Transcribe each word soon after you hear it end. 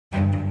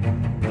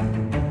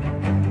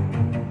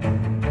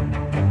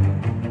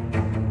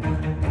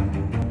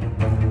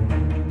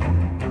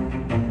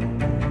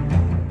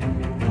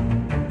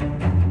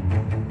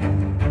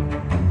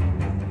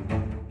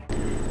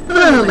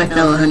Hello my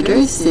fellow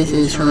hunters, this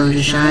is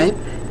hirojashibe,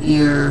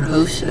 your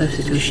host of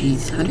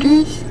Satoshi's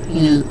Hunters.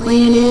 You know the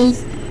plan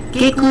is,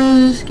 get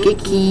clues, get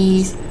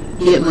keys,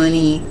 get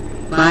money,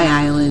 buy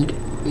island,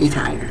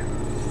 retire.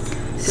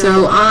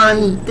 So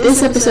on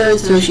this episode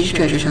of Satoshi's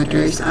Treasures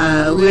Hunters,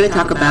 we're going to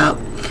talk about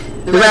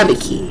the rabbit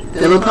key,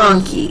 the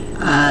Lapong key,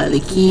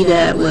 the key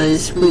that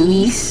was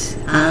released.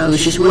 It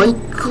was just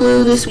one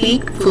clue this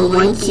week for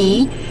one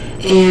key,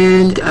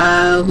 and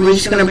we're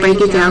just going to break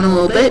it down a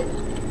little bit.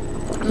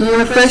 I'm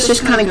going to first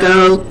just kind of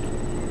go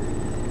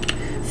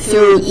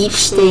through each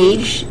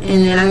stage,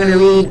 and then I'm going to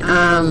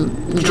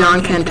read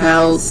John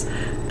Cantel's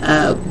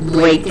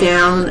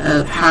breakdown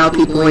of how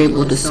people were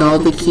able to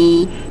solve the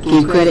key,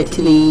 give credit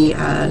to the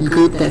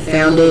group that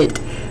found it,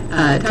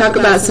 talk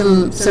about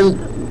some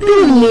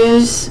bit of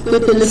news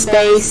within the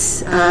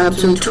space,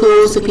 some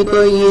tools that people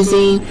are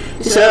using,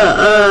 just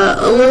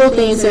little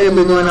things that have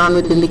been going on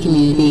within the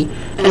community,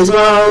 as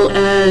well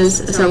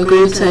as some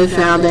groups I've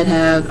found that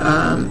have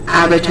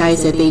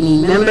advertised that they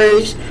need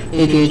members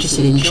if you're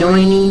interested in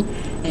joining.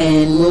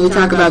 And when we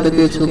talk about the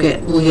groups, we'll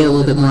get a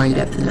little bit more in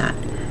depth in that.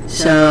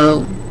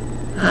 So,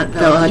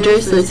 fellow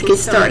hunters, let's get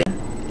started.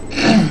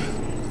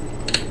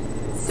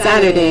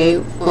 Saturday,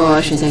 well,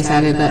 I shouldn't say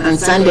Saturday, but on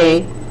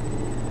Sunday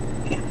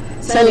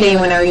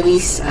when I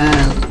released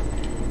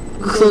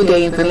Clue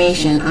Day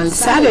information, on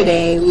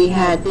Saturday we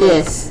had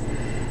this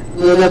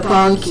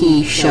Lapong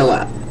key show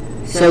up.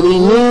 So we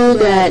knew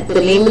that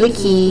the name of the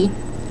key,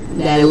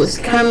 that it was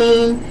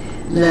coming,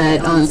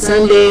 that on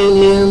Sunday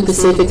noon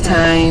Pacific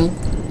time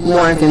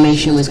more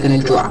information was going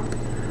to drop.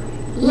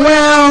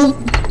 Well,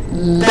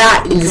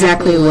 that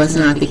exactly was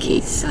not the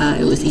case.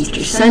 It was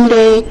Easter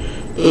Sunday.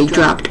 It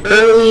dropped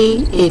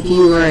early. If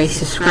you are a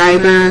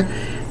subscriber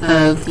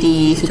of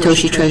the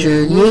Satoshi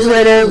Treasure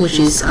newsletter, which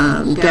is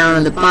down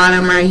on the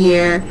bottom right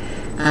here,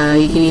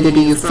 you can either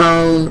do your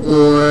phone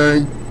or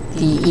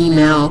the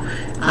email.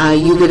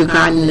 You would have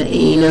gotten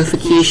a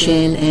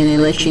notification and it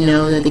let you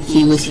know that the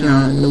key was here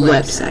on the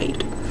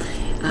website.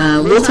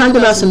 We'll talk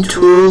about some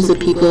tools that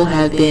people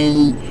have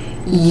been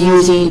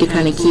using to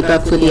kind of keep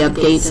up with the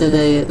updates of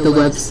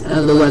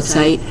the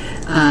website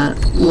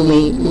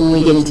when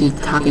we get into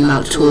talking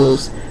about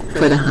tools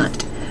for the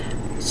hunt.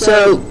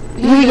 So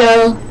here we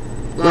go.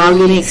 We're all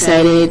getting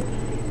excited.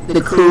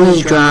 The clue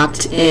has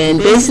dropped, and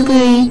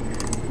basically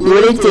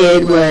what it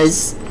did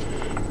was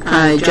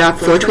dropped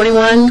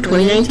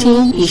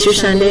 4/21/2019, Easter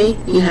Sunday.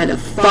 You had to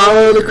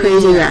follow the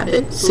crazy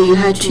rabbit, so you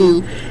had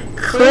to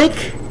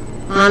click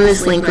on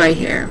this link right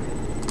here,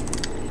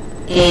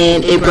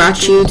 and it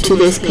brought you to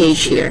this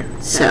page here.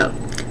 So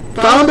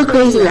follow the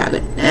crazy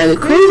rabbit. Now the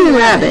crazy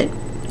rabbit,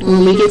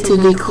 when we get to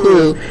the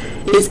clue,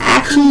 is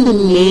actually the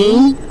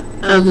name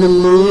of the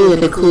movie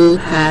that the clue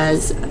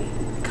has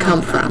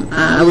come from.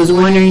 I was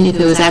wondering if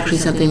it was actually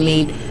something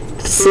made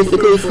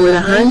specifically for the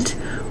hunt,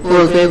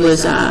 or if it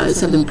was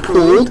something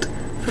pulled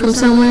from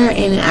somewhere,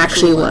 and it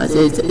actually was.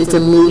 It's a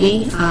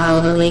movie.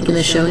 I'll have a link in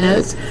the show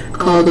notes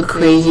called The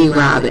Crazy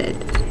Rabbit.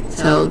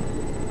 So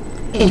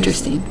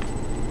interesting.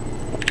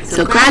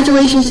 So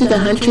congratulations to the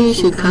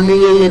hunters who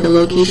congregated at the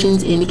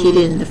locations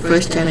indicated in the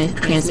first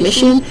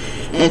transmission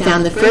and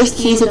found the first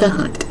keys of the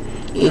hunt.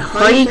 A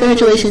hearty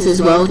congratulations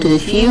as well to the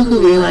few who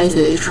realized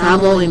that the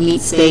travel and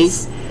meet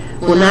space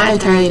will not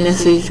entirely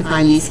necessary to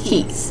find these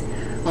keys.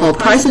 While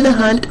parts of the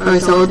hunt are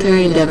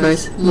solitary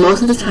endeavors,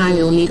 most of the time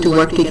you will need to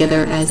work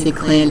together as a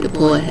clan to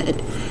pull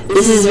ahead.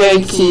 This is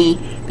very key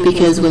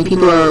because when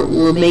people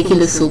were making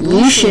the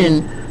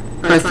solution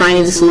or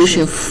finding the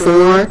solution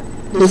for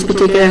this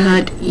particular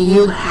hunt,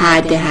 you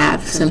had to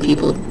have some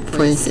people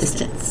for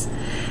assistance.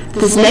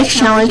 This next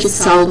challenge is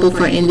solvable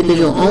for an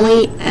individual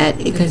only at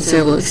a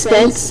considerable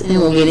expense, and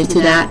we'll get into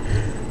that.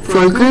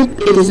 For a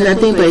group, it is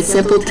nothing but a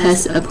simple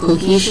test of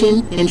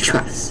cohesion and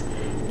trust.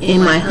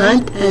 In my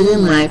hunt, as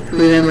in life,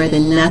 remember that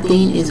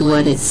nothing is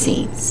what it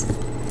seems.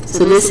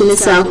 So this in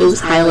itself, it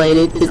was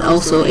highlighted, is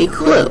also a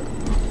clue.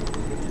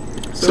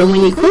 So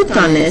when you clicked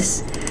on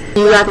this,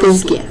 you got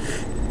this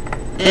GIF.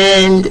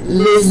 And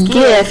this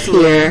GIF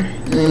here,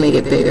 let me make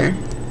it bigger,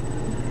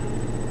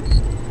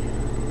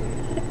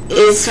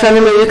 is from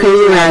the movie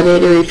Crazy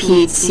Rabbit. It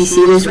repeats, you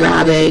see this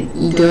rabbit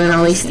doing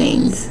all these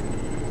things,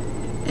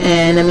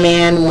 and a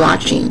man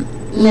watching.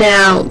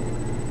 Now,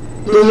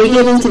 when we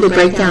get into the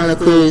breakdown of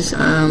the clues,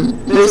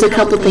 there's a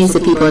couple things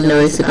that people have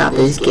noticed about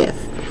this GIF.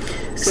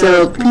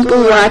 So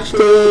people watched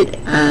it,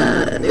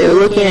 they were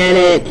looking at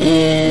it,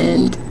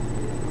 and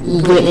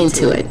went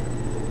into it.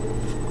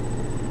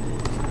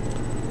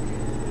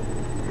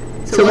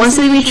 So once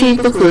they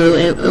retrieved the clue,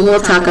 and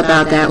we'll talk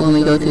about that when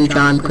we go through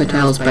John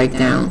Cantel's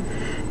breakdown,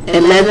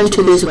 it led them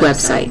to this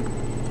website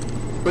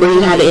where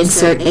you had to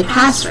insert a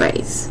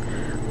passphrase.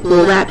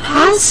 Well, that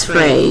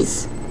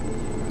passphrase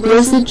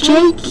was the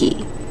J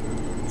key.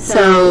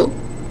 So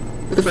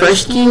the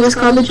first key was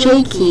called the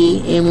J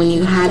key, and when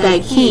you had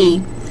that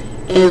key,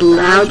 it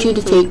allowed you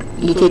to take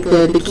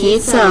the key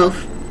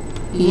itself,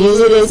 use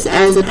it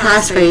as a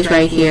passphrase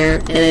right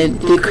here, and it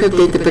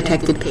decrypted the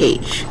protected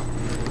page.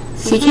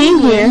 So you came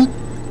here,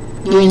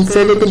 you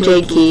inserted the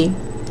J key,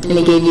 and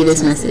it gave you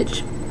this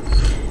message.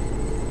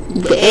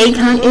 The egg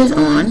hunt is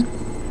on.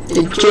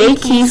 The J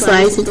key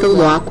slides into the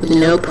lock with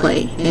no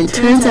play, and it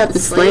turns out the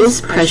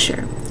slightest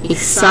pressure, a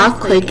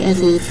soft click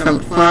as if from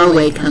far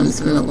away, comes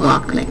from the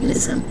lock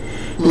mechanism,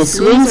 and it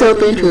swings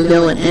open to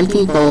reveal an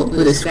empty vault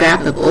with a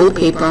scrap of old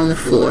paper on the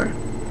floor.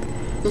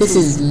 This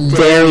is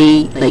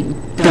very like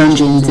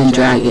Dungeons and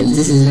Dragons.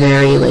 This is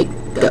very like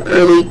the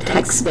early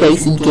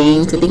text-based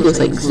games. I think it was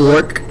like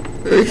Zork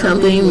or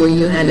something, where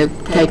you had to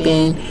type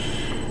in,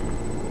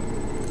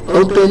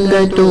 open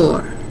the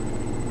door,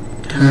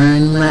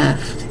 turn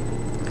left,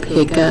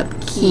 pick up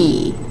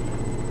key,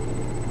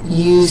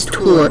 use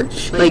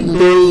torch. Like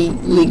very,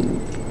 like,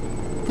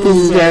 this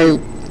is very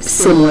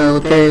similar,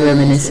 very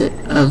reminiscent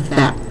of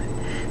that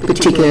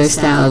particular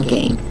style of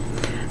game.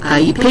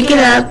 You pick it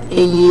up and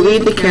you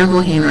read the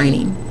careful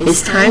handwriting.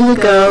 It's time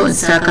to go and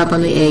stock up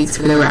on the eggs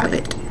for the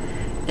rabbit.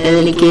 And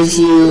then it gives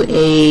you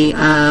a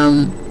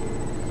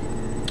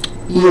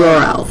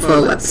URL for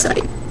a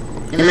website.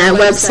 And that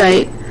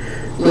website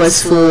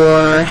was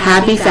for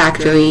Happy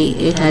Factory.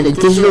 It had a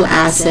digital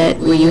asset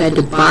where you had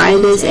to buy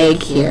this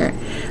egg here.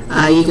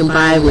 You can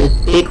buy with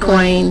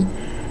Bitcoin,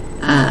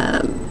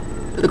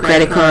 a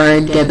credit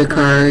card, debit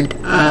card,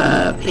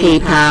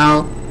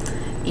 PayPal,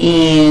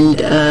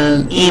 and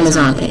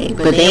Amazon Pay.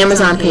 But the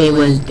Amazon Pay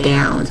was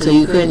down, so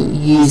you couldn't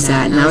use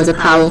that. And that was a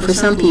problem for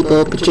some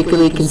people,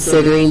 particularly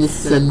considering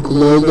this is a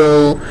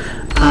global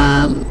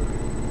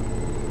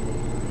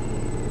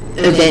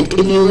event,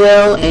 if you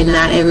will, and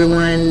not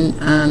everyone,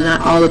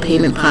 not all the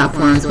payment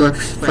platforms work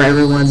for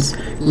everyone's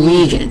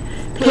region.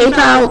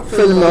 PayPal,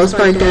 for the most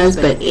part, does,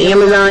 but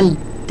Amazon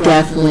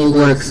definitely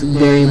works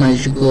very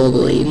much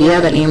globally. If you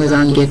have an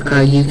Amazon gift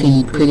card, you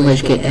can pretty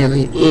much get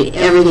everything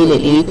and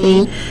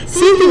anything.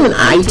 Same thing with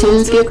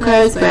iTunes gift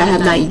cards, but I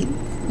have not,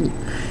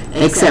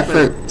 except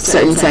for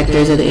certain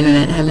sectors of the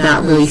internet, have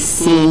not really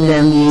seen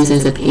them used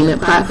as a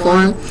payment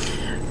platform.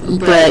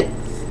 But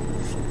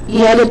you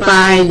had to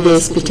buy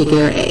this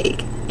particular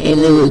egg, and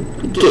you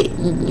would get it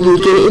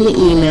in the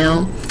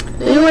email.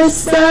 There was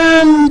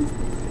some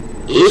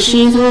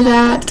issues with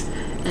that,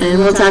 and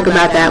we'll talk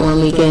about that when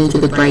we get into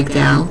the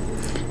breakdown.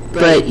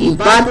 But you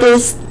bought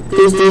this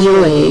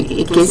digital egg,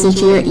 it gets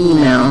into your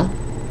email,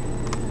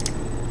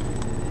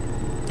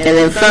 and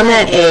then from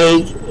that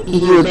egg,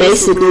 you will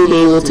basically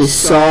be able to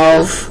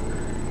solve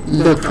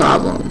the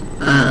problem.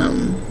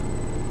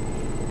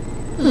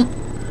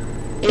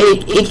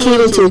 It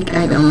came into,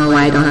 I don't know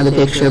why I don't have the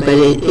picture, but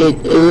it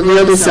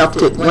revealed itself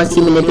to, once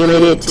you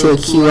manipulate it, to a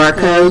QR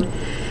code,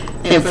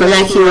 and from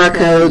that QR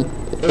code,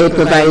 it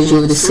provides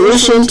you with a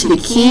solution to the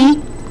key.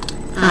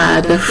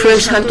 The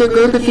first hunter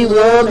group, if you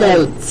will,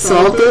 that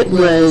solved it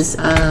was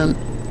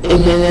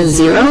Event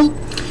Zero.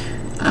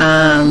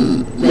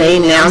 They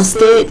announced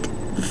it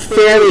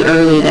fairly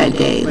early that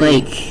day.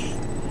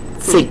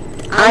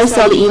 I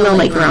saw the email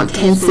like around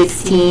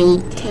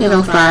 10:16,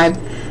 10:05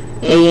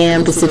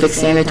 a.m. Pacific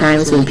Standard Time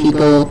is when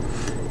people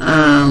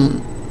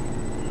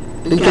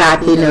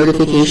got the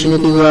notification,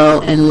 if you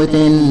will, and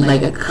within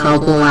like a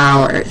couple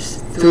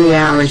hours, 3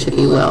 hours, if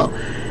you will,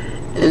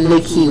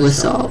 the key was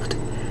solved.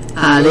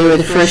 They were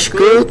the first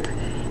group,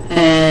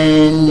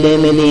 and they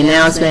made the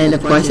announcement.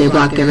 Of course, they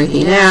blocked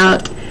everything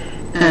out.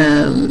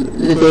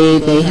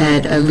 They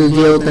had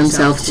revealed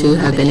themselves to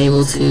have been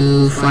able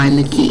to find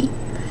the key.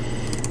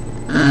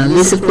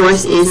 This, of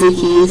course, is the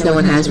key.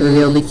 Someone has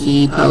revealed the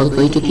key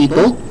publicly to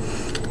people.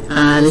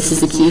 This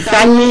is the key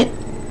fragment.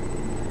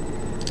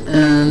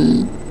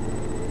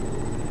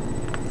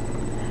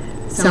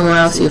 Somewhere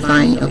else you'll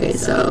find. Okay,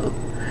 so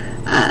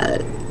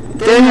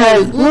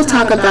we'll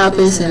talk about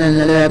this in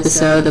another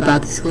episode,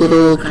 about these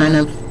little kind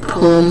of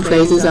poem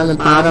phrases on the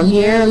bottom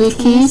here of these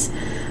keys.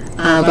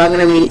 But I'm going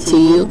to read it to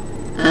you.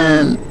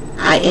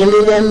 I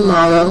envy them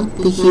tomorrow,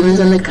 the humans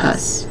on the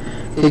cusp.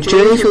 Their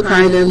journeys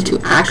require them to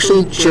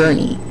actually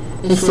journey,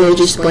 instead of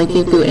just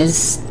blinking through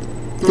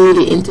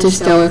the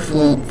interstellar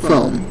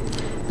foam.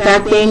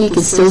 Back then, you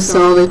can still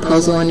solve a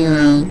puzzle on your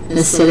own,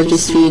 instead of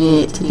just feeding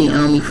it to the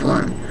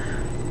omniform.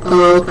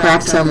 Oh,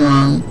 perhaps I'm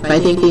wrong, but I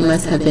think they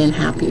must have been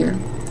happier.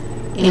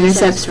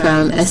 Intercepts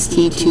from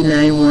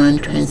ST-291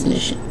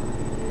 transmission.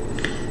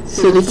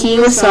 So the key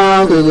was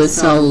solved. It was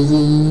solved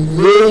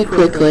really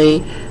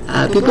quickly.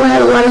 People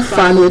had a lot of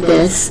fun with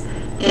this,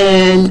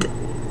 and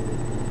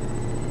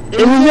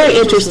it was very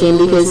interesting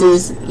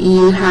because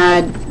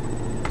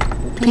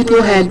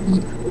people had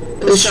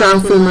a strong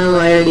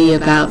familiarity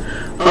about,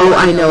 oh,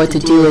 I know what to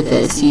do with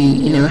this.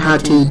 You know how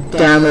to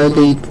download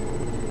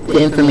the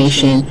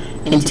information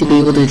and to be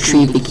able to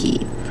retrieve the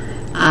key.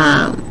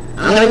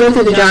 I'm going to go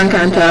through the John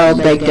Cantel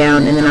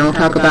breakdown, and then I'll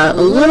talk about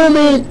a little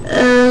bit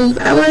of,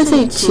 I wouldn't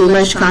say too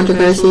much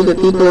controversy, but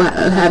people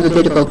have a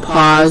bit of a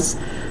pause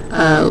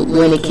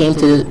when it came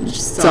to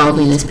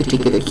solving this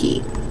particular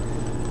key.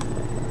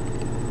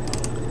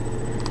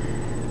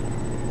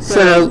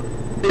 So,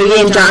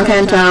 again, John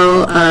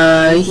Cantel,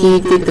 he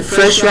did the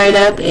first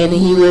write-up, and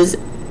he was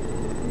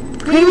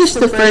pretty much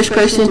the first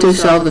person to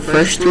solve the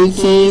first three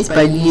keys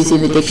by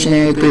using the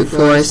dictionary brute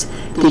force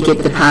to get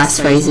the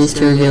passphrases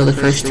to reveal the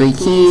first three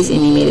keys, and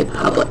he made it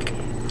public.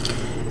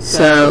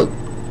 So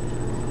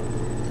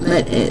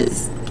let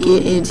us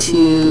get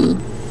into.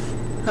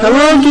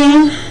 Hello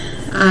again.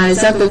 I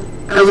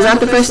was not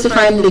the first to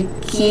find the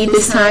key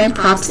this time.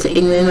 Props to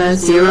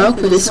Enigma0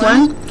 for this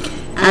one.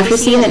 After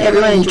seeing that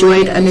everyone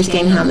enjoyed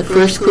understanding how the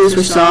first clues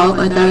were solved,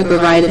 I thought I'd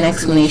provide an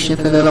explanation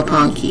for the little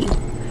pawn key.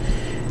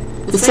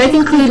 The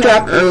second clue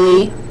dropped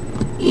early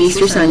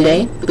Easter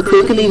Sunday. The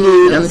clue can be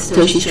viewed on the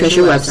Satoshi's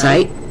Treasure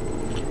website.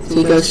 So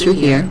he goes through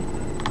here.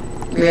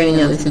 We already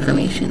know this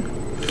information.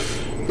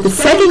 The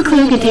second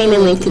clue contained a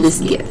link to this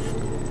GIF,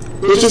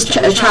 which is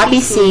a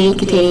choppy scene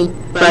containing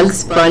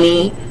Bugs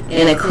Bunny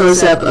and a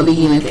close-up of a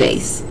human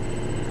face.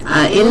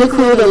 In the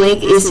clue, the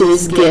link is to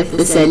this GIF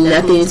that said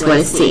nothing is what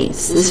it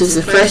seems. This was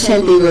the first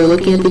hint they were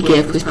looking at the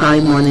GIF was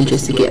probably more than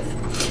just a GIF.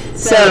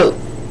 So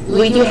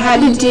what you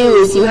had to do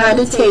is you had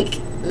to take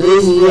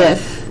this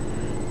GIF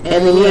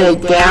and then you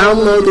had to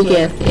download the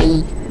GIF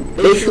and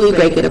basically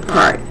break it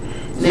apart.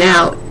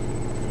 Now,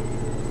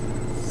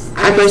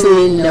 I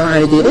personally didn't know how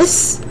to do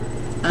this.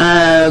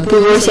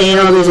 People were saying,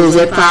 oh, there's a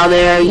zip file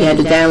there. You had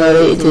to download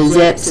it into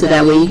zip so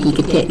that way you can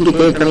get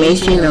the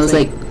information. I was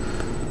like,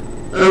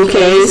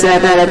 okay, so I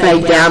thought if I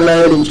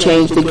download and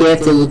change the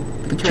GIF, it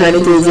would turn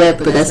into a zip,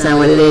 but that's not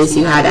what it is.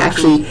 You had to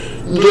actually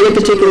get a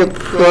particular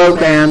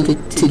program to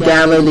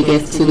download the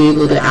GIF to be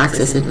able to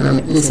access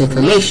this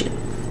information.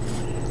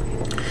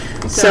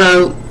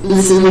 So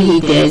this is what he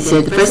did.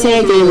 So the first thing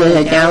I did was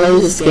I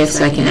downloaded this GIF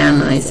so I can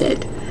analyze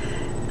it.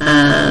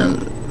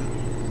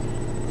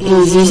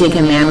 He's using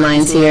command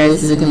lines here.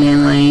 This is a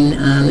command line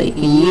that you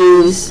can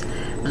use.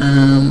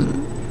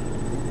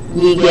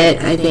 We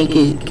get, I think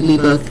it can be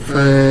both for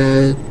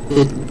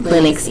the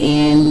Linux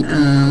and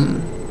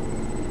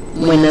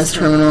Windows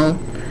terminal.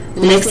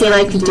 The next thing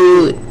I can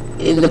do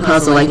in the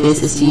puzzle like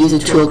this is to use a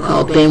tool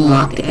called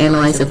binwalk to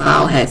analyze the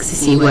file hex to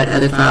see what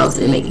other files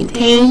it may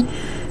contain.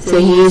 So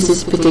he used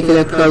this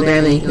particular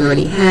program that he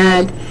already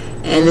had,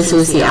 and this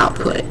was the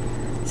output.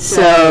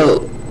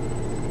 So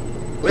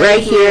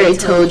right here it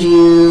told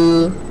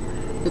you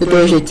that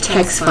there's a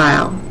text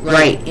file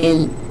right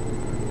in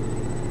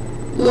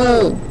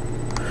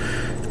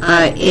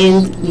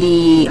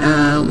the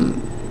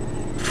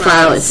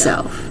file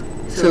itself.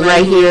 So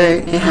right here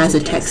it has a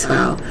text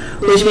file,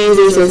 which means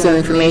there's some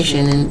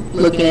information. And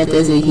looking at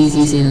this, he's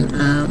using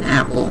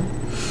Apple.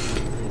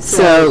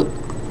 So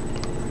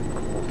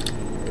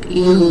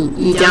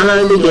you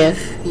download the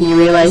GIF, you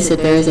realize that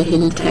there is a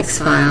hidden text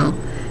file,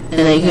 and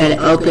then you had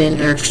to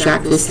open or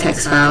extract this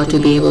text file to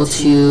be able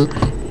to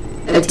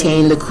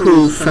obtain the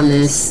clue from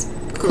this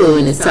clue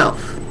in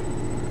itself.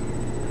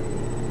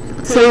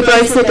 So he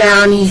breaks it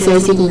down. He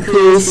says he can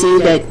clearly see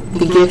that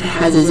the GIF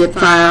has a zip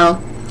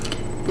file.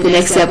 The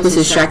next step was to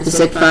extract the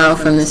zip file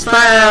from this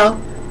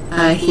file.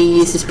 He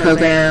used this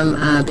program,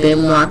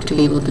 binwalk, to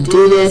be able to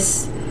do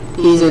this.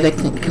 These are the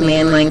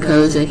command line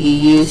codes that he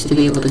used to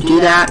be able to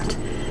do that.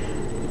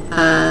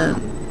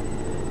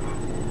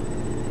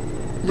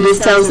 This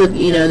tells the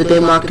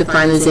binwalk to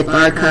find the zip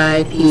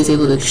archive. He was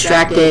able to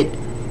extract it.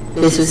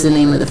 This was the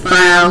name of the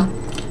file,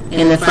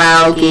 and the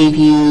file gave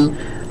you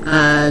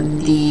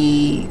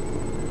the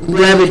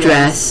web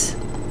address,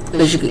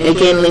 which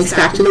again links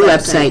back to the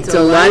website.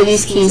 So a lot of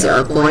these keys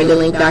are going to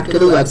link back to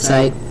the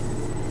website.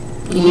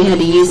 And you had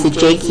to use the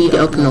J key to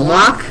open the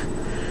lock.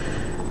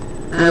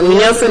 We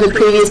know from the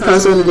previous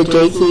puzzle that the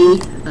J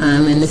key,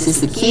 and this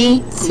is the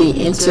key, so you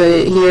insert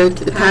it here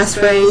to the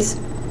passphrase.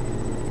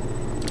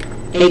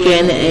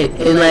 Again,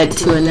 it led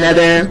to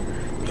another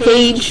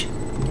page,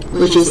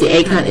 which is the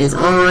egg hunt is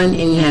on, and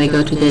you had to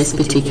go to this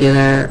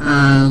particular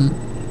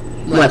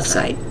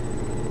website.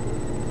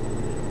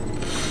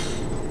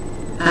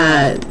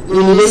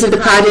 When you visit the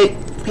project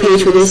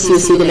page for this, you'll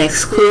see the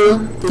next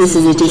clue. This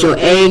is a digital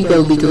egg that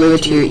will be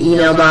delivered to your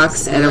email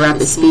box at a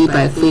rapid speed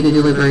by a fleet of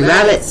delivery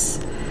rabbits.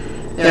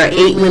 There are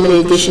 8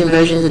 limited edition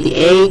versions of the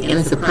egg, and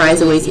a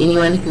surprise awaits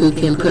anyone who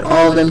can put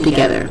all of them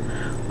together.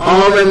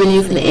 All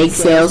revenue from the egg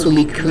sales will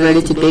be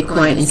converted to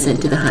Bitcoin and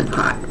sent to the hunt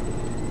pot.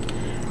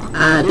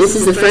 This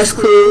is the first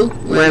clue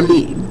where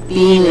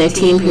being in a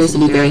team appears to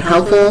be very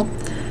helpful.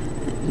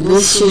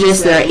 This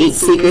suggests there are 8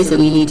 secrets that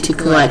we need to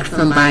collect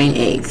from buying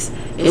eggs.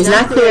 It is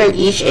not clear if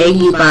each egg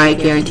you buy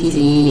guarantees a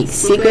unique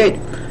secret.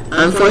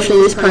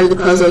 Unfortunately, this part of the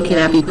puzzle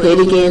cannot be played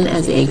again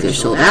as the eggs are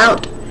sold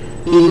out.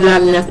 If you don't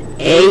have enough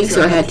eggs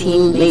or have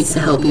teammates to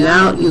help you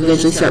out, you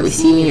eventually start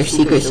receiving your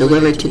secrets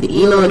delivered to the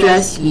email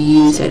address you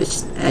use at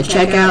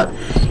checkout.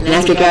 And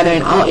after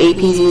gathering all 8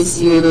 pieces,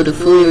 you're able to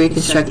fully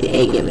reconstruct the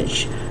egg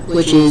image,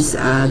 which is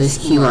this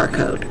QR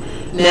code.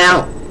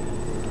 Now,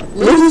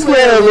 this is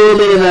where a little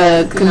bit of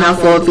a come out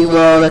forward, if you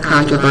will, a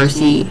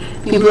controversy.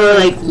 People are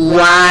like,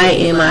 why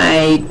am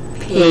I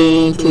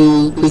paying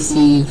to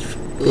receive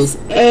this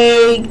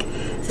egg?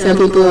 Some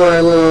people are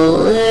a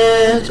little,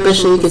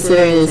 especially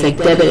considering it's like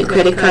debit and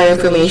credit card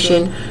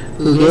information.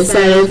 Who gets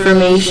that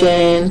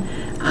information?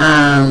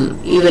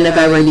 Even if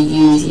I were to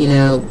use,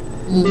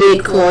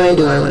 Bitcoin,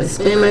 do I want to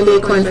spend my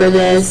Bitcoin for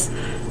this?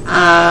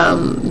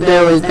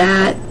 There was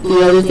that.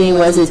 The other thing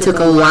was it took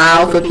a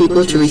while for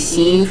people to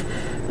receive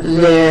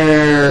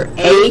their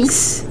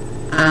eggs.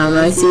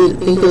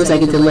 think there was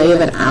like a delay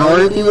of an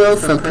hour, if you will,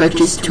 from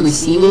purchase to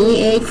receiving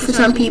the egg for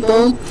some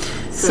people.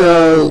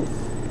 So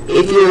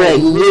if you're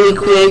like really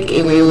quick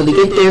and were able to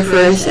get there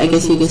first, I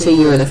guess you can say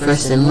you were the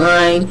first in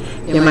line.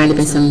 There might have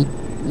been some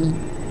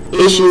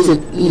issues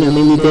of,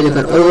 maybe a bit of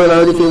an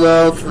overload, if you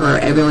will, for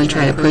everyone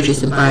trying to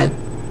purchase and buy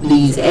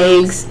these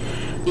eggs.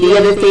 The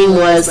other thing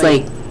was,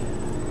 like,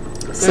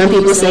 some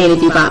people saying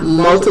if you bought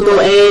multiple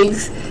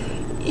eggs,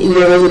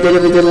 there was a bit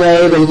of a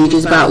delay, but if you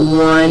just bought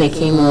one, it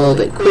came a little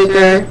bit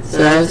quicker. So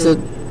that was a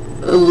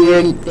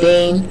weird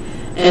thing.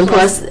 And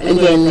plus,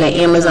 again, the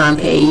Amazon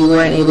Pay, you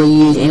weren't able to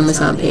use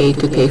Amazon Pay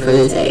to pay for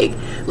this egg,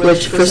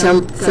 which for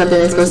something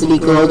that's supposed to be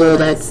global,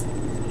 that's,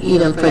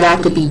 for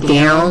that to be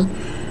down,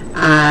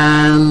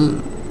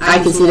 I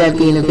can see that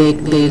being a bit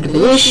of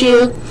an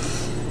issue.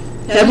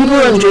 Some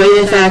people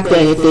enjoy the fact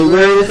that if they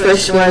were the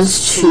first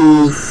ones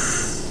to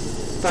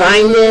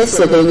find this,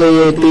 that they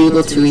would be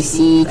able to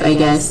receive, I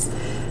guess,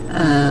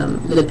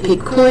 the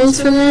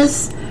Bitcoins from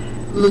this.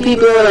 But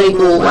people are like,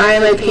 well, why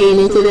am I paying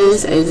into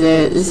this?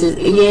 This is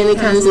again, it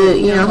comes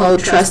to, whole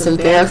trust and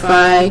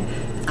verify.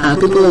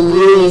 People are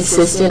really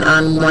insistent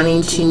on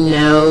wanting to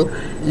know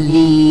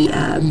the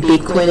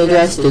Bitcoin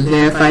address to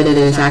verify that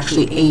there's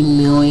actually $1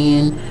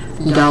 million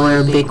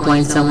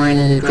Bitcoin somewhere in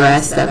an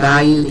address, that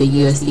value, the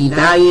USD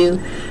value.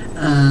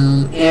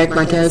 Eric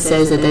Martin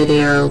says that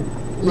they are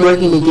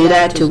working to do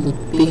that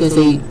because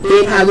they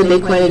did have the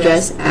Bitcoin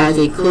address as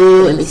a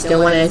clue, and they still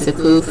want it as a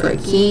clue for a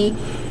key.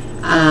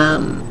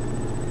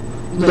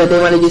 But they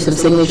want to do some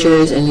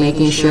signatures and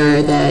making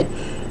sure that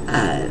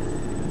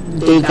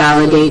they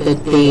validate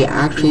that they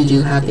actually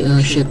do have the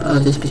ownership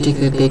of this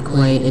particular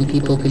Bitcoin, and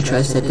people can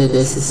trust that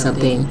this is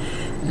something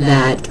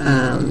that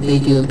they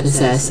do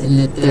possess, and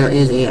that there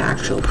is an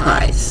actual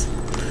price.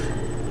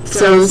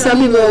 So some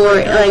people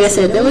were, like I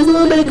said, there was a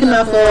little bit of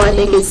knuckle. I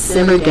think it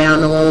simmered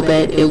down a little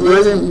bit. It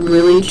wasn't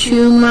really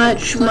too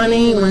much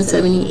money,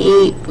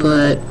 178,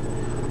 but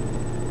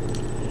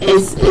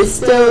it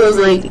still was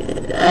like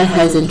a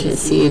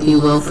hesitancy, if you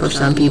will, for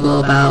some people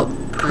about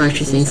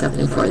purchasing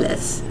something for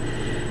this.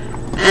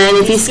 And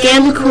if you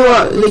scan the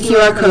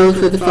QR code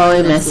for the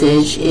following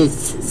message, it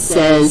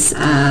says,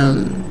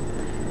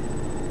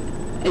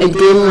 a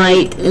dim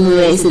light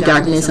illuminates the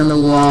darkness on the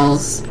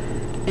walls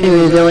and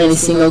revealing a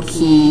single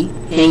key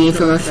hanging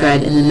from a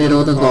thread in the middle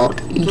of the vault.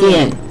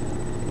 Again,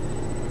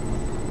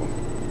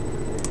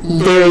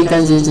 very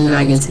Dungeons and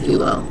Dragons, if you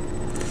will.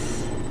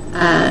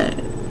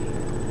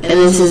 And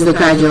this is the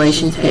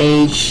graduations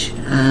page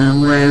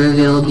where I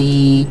reveal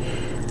the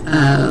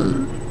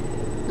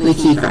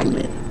key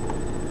fragment.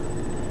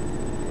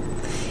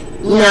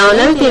 Now,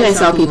 another thing I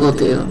saw people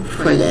do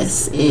for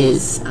this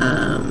is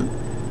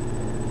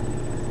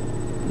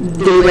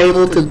they were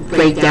able to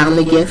break down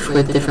the GIF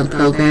with different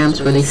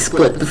programs where they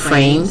split the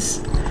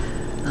frames,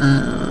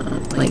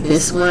 like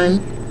this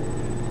one,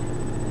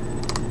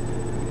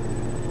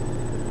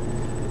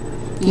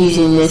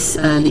 using this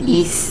the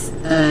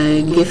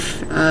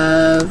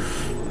GIF.com,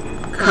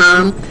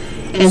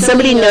 and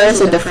somebody noticed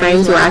that the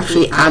frames were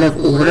actually out of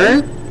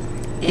order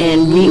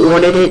and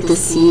reordered it to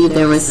see if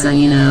there was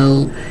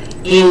some,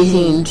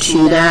 anything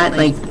to that.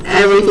 Like,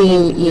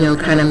 everything,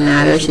 kind of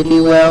matters, if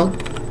you will.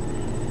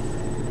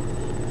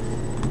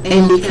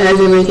 And because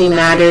everything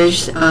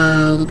matters,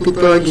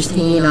 people are just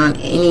hanging on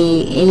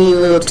any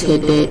little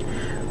tidbit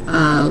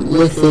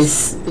with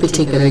this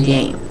particular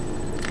game.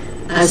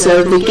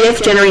 So the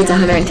GIF generates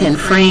 110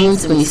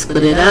 frames when you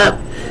split it up,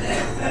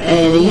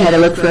 and you had to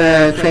look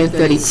for frame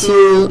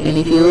 32, and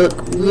if you look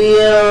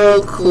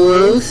real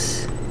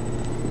close,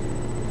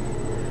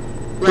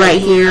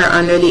 right here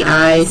under the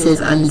eye it says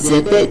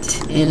unzip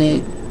it, and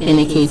it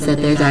indicates that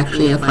there's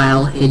actually a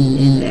file hidden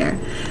in there.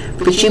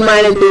 But you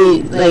might have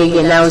been, like,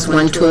 again, that was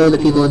one tool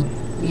that people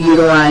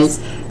utilize.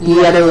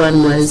 The other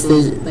one was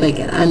like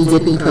an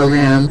unzipping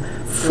program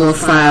for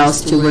files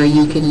to where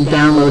you can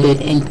download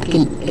it and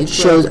it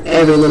shows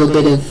every little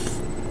bit of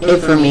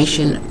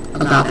information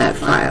about that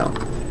file.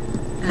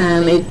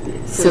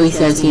 So he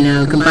says,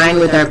 combined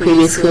with our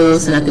previous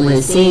tools, nothing what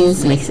it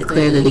seems, makes it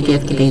clear that the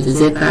GIF contains a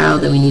zip file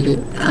that we need to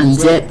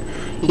unzip.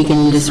 You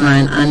can just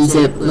run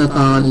unzip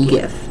upon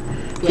GIF.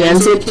 The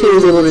unzip tool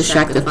is able to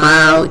extract the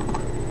file,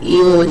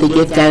 even with the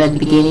GIF data at the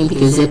beginning,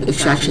 because zip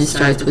extraction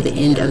starts with the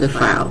end of the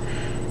file.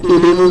 You'll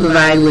be able to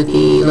provide with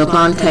the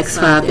Lapon text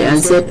file to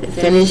unzip,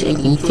 finish, and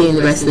continue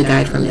the rest of the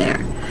guide from there.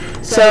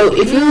 So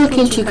if you're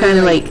looking to kind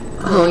of like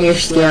hone your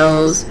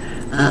skills,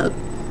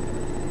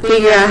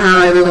 figure out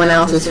how everyone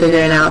else is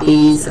figuring out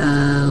these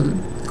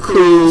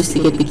clues to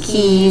get the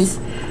keys,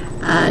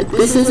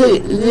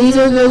 these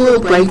are the little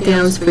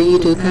breakdowns for you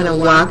to kind of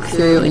walk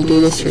through and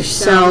do this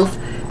yourself.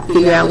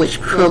 Figure out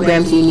which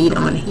programs you need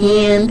on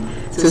hand.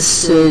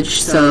 So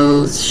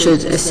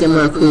should a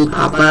similar clue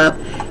pop up,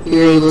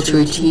 you're able to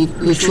retrieve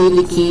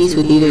the keys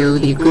with either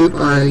with your group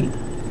or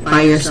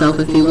by yourself,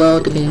 if you will,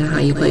 depending on how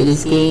you play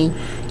this game,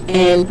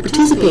 and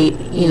participate,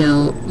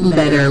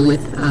 better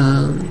with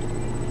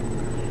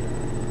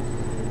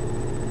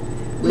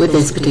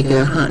this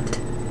particular hunt.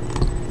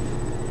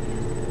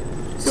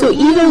 So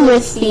even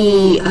with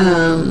the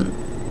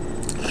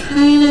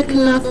kind of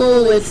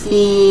knuffle with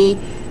the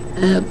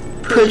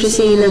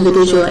purchasing of the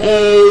digital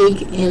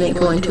egg and it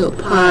going to a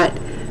pot,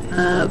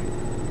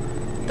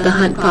 the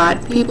hunt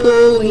pot,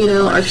 people, you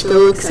know, are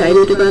still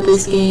excited about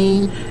this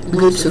game.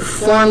 Groups are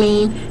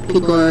forming.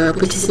 People are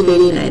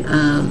participating at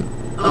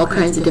all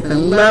kinds of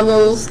different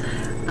levels.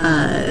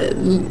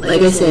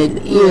 Like I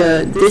said, you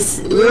know,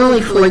 we're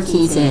only 4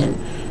 keys in,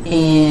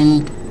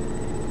 and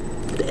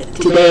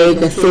today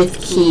the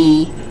 5th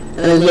key,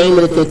 the name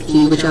of the 5th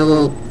key, which I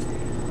will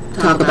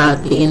talk about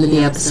at the end of the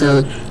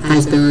episode,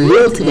 has been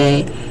revealed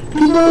today.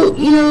 People,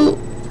 you know,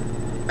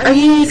 are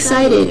getting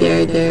excited.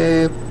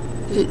 They're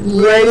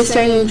word is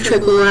starting to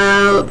trickle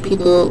out.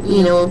 People,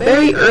 you know,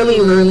 very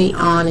early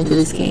on into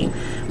this game.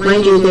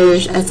 Mind you,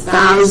 there's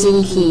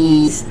 1,000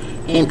 keys,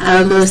 and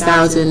out of those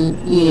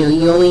 1,000, you know,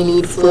 you only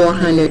need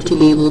 400 to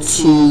be able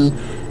to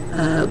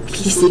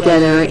piece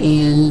together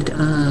and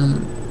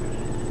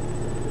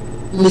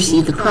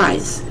receive the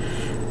prize.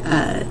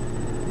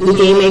 The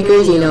game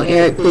makers, you know,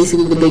 Eric,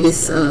 basically the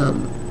biggest,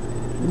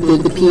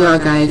 the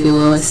PR guy, if you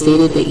will, has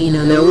stated that, you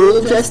know, they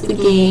will adjust the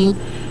game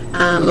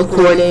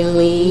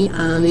accordingly.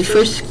 These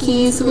first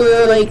keys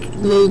were like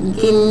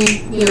getting,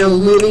 you know,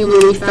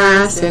 really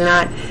fast. They're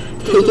not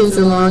taking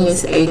so long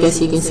as I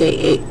guess you can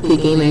say the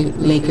game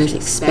makers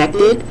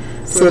expected.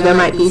 So there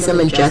might be some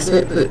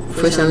adjustment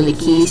for some of the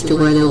keys to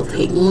where they'll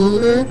take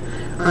longer,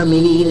 or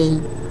maybe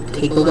even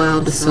take a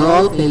while to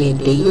solve, maybe a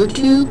day or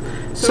two.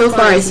 So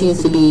far it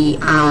seems to be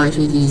hours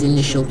with these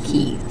initial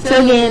keys.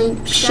 So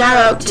again, shout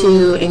out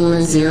to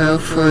England Zero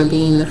for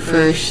being the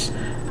first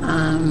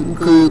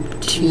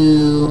group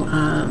to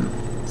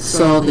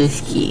solve this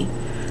key.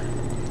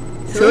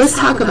 So let's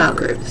talk about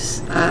groups.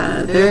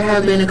 There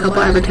have been a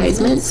couple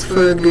advertisements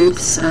for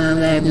groups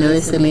that I've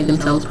noticed that made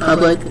themselves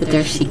public that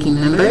they're seeking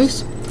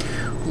members.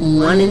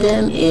 One of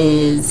them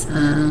is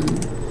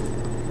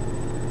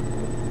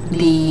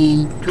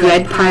the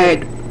Dread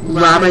Pirate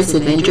Roberts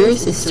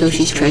Avengers, is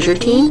Toshi's treasure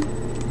team.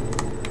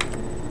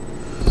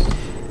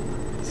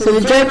 So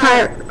the Dread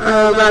Pirate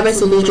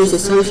Roberts Avengers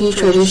is Toshi's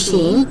treasure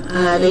team.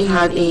 They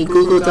have a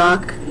Google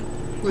Doc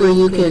where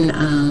you can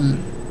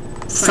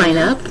sign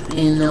up,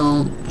 and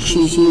they'll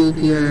choose you if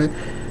you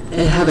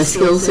have a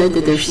skill set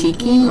that they're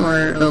seeking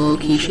or a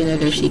location that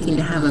they're seeking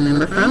to have a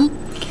member from.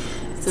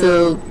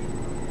 So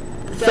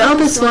fill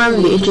this form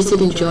and be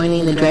interested in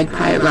joining the Dread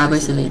Pirate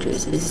Roberts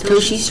Avengers. It's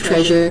Toshi's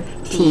treasure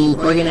team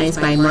organized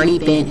by Marty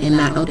Bent and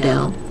Matt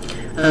Odell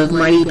of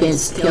Marty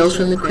Bent's Tales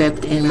from the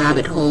Crypt and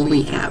Rabbit Hole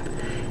Recap,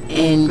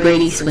 and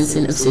Brady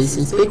Swinson of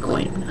Citizens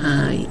Bitcoin.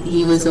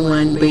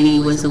 Brady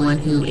was the one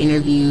who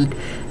interviewed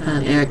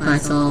Eric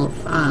Marcel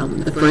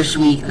the first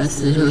week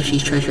as the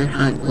Toshi's treasure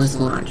hunt was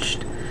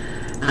launched.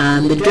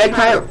 The Dread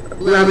Pirate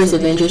Roberts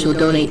Avengers will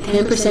donate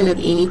 10% of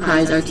any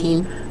prize our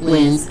team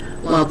wins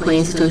while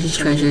playing Satoshi's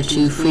Treasure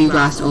to free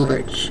Ross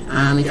Ulrich.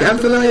 If you're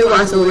unfamiliar with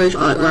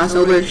Ross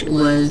Ulrich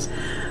was,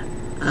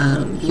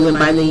 he went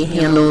by the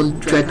handle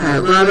Dread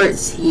Pirate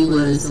Roberts. He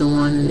was the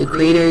one of the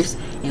creators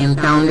and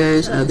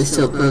founders of the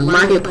Silk Road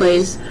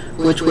Marketplace,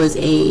 which was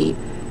a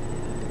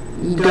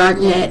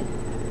darknet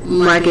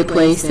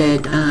marketplace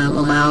that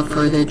allowed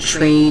for the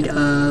trade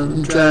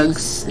of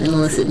drugs and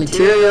illicit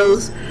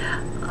materials.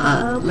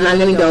 I'm not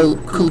going to go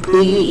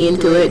completely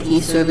into it.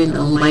 He's serving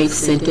a life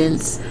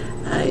sentence.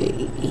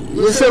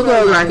 The Silk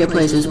Road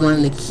Marketplace is one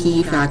of the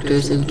key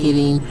factors of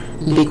giving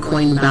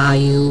Bitcoin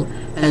value,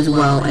 as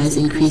well as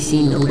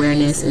increasing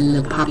awareness in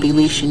the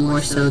population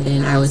more so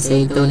than, I would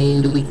say,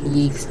 donating to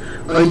WikiLeaks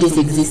or just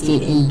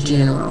existing in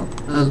general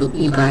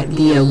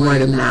via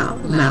word of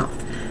mouth.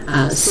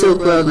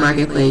 Silk Road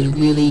Marketplace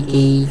really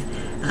gave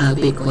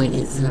Bitcoin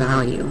its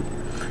value.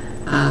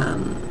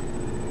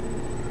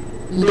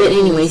 But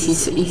anyways,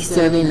 he's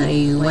serving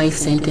a life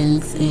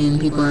sentence, and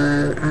people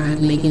are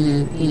making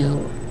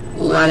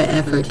a lot of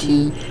effort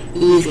to at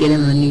least get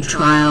him a new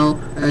trial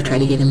or try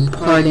to get him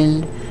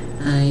pardoned.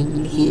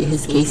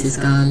 His case has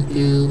gone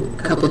through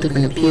a couple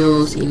different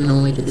appeals, even all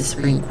the way to the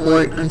Supreme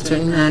Court on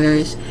certain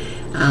matters.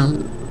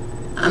 I'm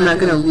not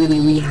going to really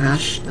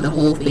rehash the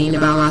whole thing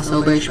about Ross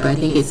Ulrich, but I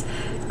think it's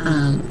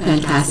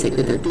fantastic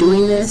that they're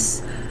doing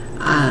this.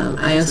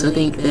 I also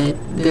think that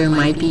there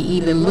might be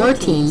even more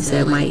teams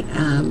that might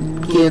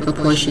give a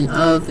portion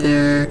of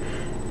their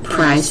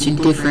prize to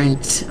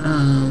different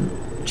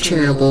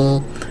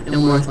charitable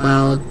and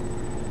worthwhile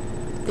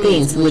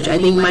things, which I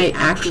think might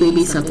actually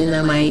be something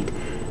that might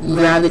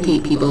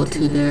gravitate people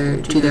to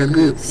their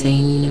group,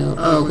 saying,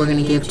 oh, we're going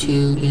to give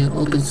to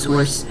open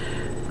source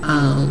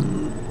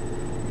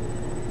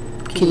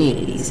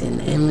communities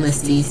and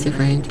list these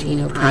different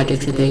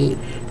projects that they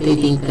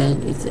think that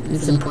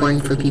it's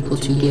important for people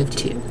to give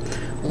to,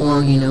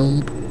 or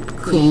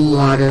clean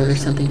water or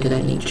something to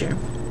that nature.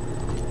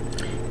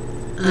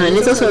 And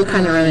it's also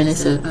kind of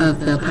reminiscent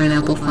of the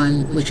Pineapple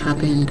Fund, which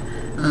happened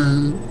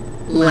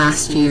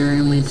last year,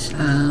 in which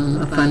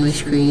a fund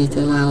was created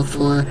to allow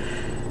for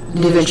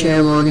different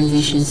charitable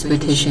organizations to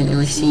petition and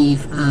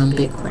receive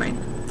Bitcoin.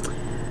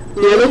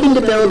 We are looking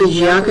to build a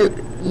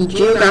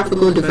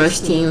geographical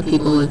diverse team of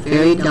people with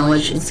varied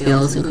knowledge and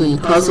skills, including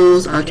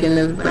puzzles,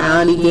 alternative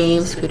reality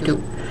games,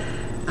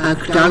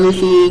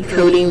 cryptography,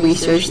 coding,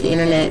 research, the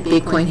internet,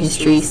 Bitcoin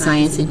history,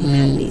 science, and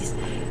humanities.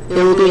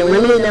 There will be a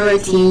limited number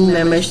of team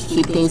members to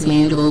keep things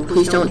manageable.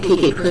 Please don't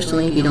take it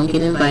personally if you don't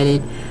get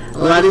invited. A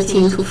lot of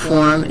teams will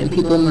form and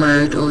people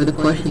merge over the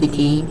course of the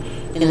game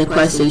in the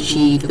quest to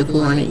achieve the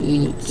 400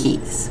 unique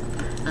keys.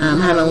 I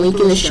have a link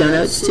in the show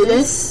notes to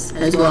this,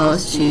 as well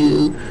as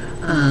to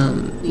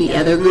the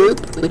other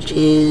group, which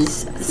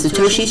is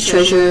Satoshi's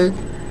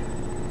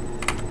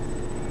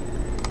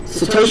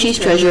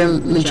Treasure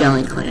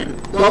Magellan Clan.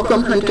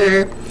 Welcome,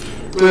 Hunter.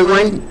 We're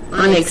going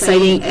on an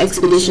exciting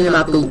expedition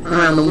around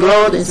the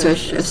world in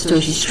search of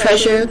Satoshi's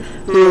treasure.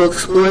 We will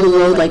explore the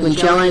world like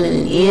Magellan, and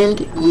in the end,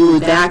 we will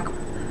be back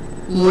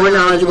more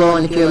knowledgeable,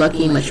 and if you're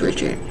lucky, much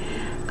richer.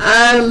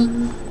 I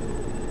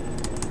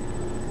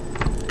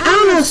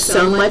don't know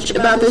so much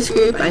about this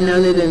group. I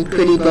know they've been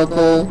pretty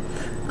vocal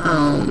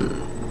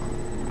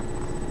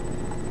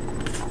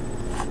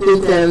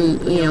with them,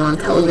 on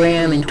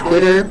Telegram and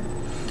Twitter.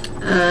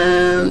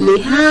 They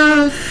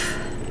have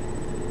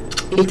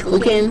a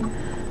token,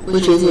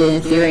 which is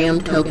an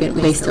Ethereum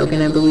based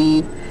token, I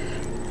believe.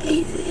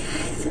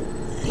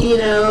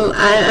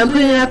 I'm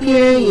putting it up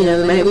here.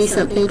 There might be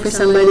something for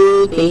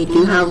somebody. They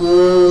do have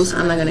rules.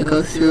 I'm not going to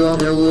go through all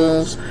their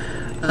rules.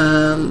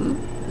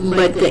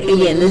 But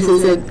again, this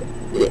is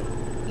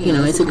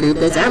it's a group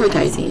that's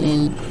advertising,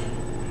 and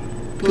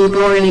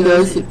people are going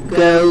to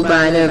go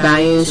by their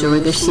values or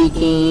what they're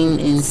seeking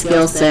and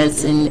skill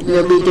sets, and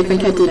there'll be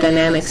different types of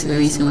dynamics and the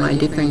reason why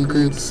different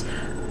groups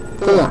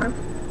form.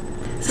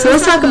 So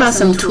let's talk about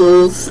some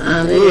tools.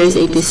 There is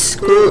a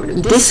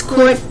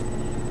Discord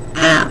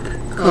app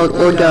called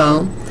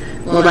Ordo,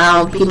 will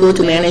allow people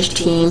to manage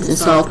teams and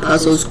solve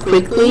puzzles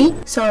quickly.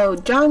 So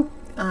John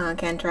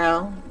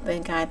Cantrell, the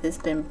guy that's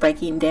been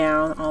breaking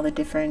down all the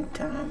different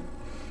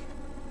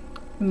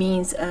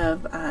means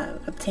of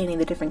obtaining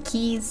the different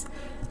keys,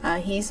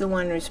 he's the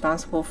one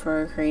responsible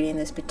for creating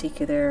this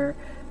particular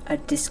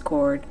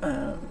Discord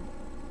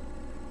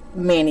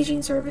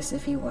managing service,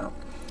 if you will.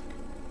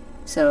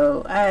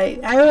 So I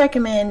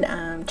recommend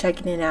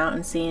checking it out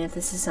and seeing if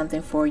this is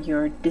something for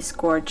your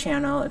Discord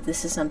channel, if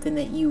this is something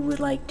that you would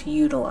like to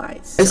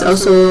utilize. There's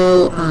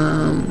also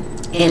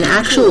an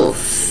actual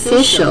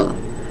official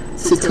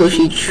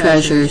Satoshi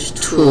Treasures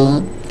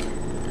tool,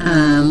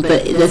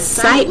 but the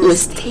site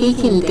was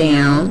taken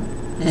down.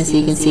 As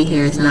you can see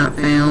here, it's not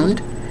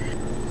found.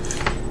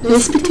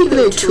 This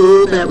particular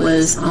tool that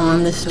was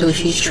on the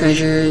Satoshi's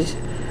Treasures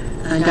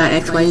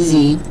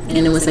 .xyz,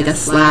 and it was like a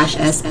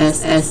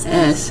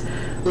 /SSSS,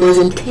 was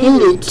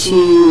intended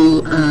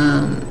to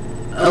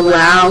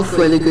allow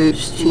for the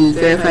groups to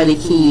verify the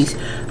keys,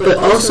 but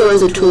also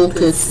as a tool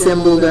to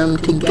assemble them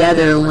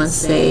together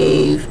once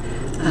they've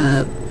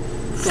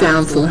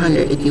found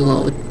 400, if you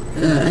will,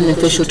 an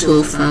official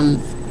tool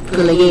from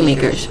the game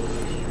makers.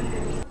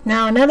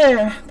 Now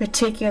another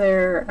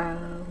particular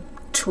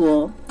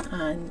tool,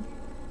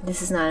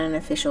 this is not an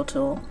official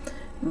tool,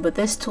 but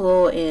this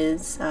tool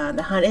is,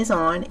 the hunt is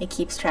on. It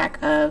keeps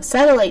track of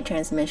satellite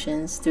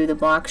transmissions through the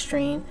block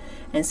stream,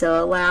 and so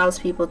it allows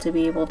people to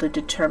be able to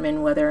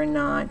determine whether or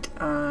not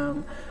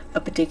a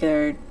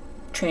particular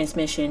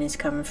transmission is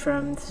coming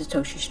from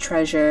Satoshi's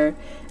Treasure.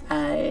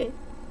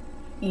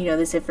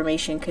 This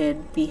information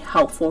could be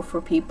helpful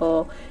for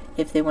people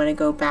if they want to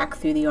go back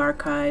through the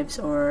archives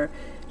or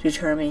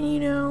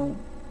determine,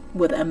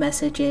 what a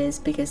message is,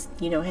 because,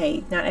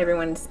 hey, not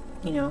everyone's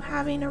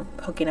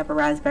hooking up a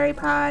Raspberry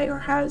Pi or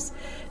has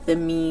the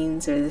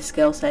means or the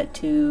skill set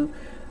to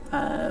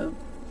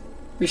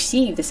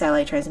receive the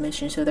satellite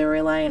transmission, so they're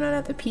relying on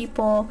other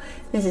people.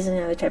 This is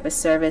another type of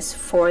service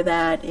for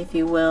that, if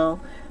you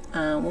will.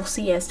 We'll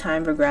see as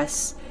time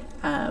progresses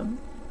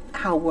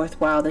how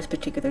worthwhile this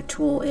particular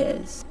tool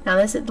is. Now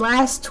this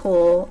last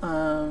tool,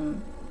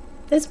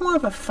 it's more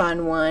of a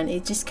fun one.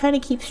 It just kind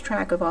of keeps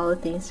track of all the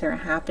things that are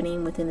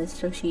happening within the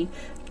Satoshi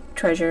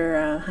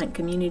Treasure hunt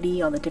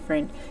community, all the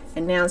different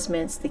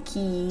announcements, the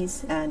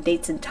keys,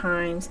 dates and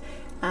times.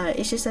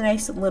 It's just a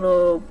nice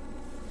little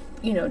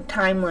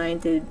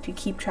timeline to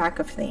keep track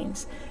of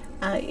things.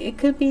 It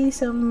could be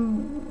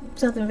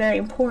something very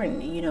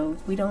important.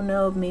 We don't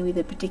know maybe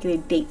the particular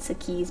dates a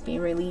key is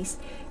being released.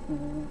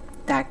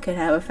 That could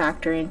have a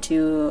factor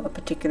into a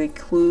particular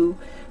clue.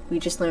 We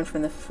just learned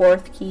from the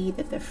fourth key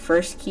that the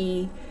first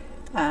key,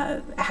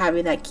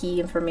 having that key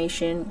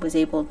information, was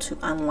able to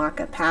unlock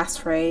a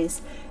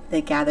passphrase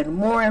that gathered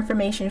more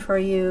information for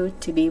you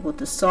to be able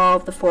to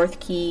solve the fourth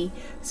key.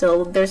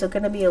 So there's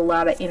going to be a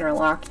lot of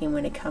interlocking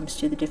when it comes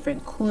to the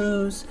different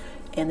clues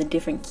and the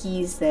different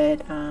keys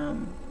that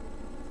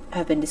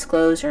have been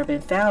disclosed or have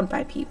been found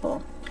by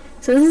people.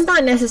 So this is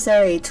not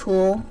necessarily a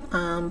tool,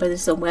 but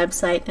it's a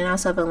website, and I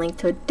also have a link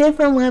to a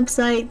different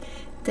website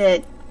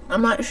that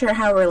I'm not sure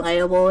how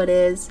reliable it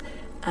is,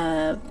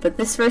 but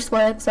this first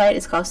website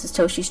is called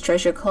Satoshi's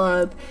Treasure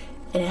Club.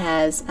 It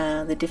has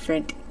the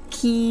different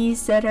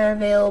keys that are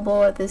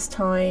available at this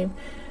time.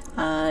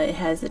 It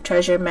has the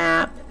treasure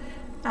map,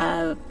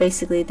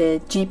 basically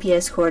the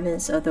GPS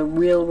coordinates of the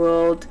real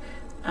world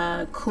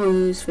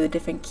clues for the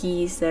different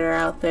keys that are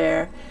out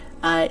there.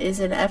 Is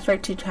an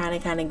effort to try to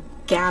kind of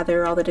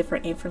gather all the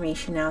different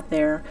information out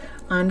there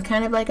on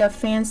kind of like a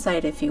fan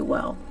site, if you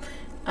will.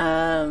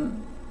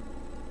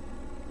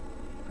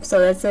 So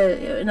that's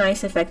a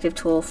nice effective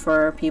tool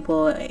for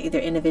people, either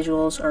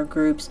individuals or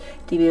groups,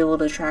 to be able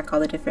to track all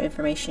the different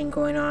information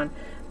going on.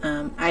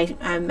 I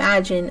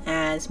imagine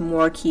as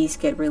more keys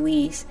get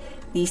released,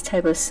 these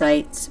type of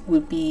sites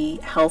would be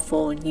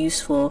helpful and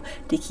useful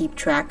to keep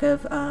track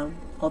of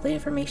all the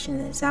information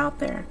that is out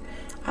there.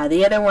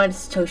 The other one is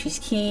Satoshi's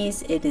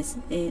Keys. It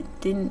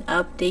didn't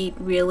update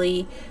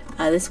really.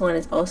 This one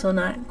is also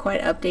not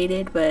quite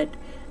updated, but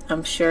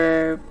I'm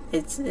sure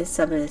it's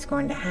something that's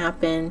going to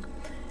happen.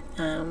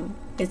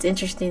 It's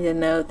interesting to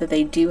note that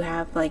they do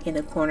have, like in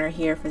the corner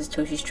here for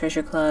Satoshi's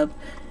Treasure Club,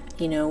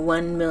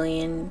 1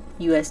 million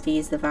USD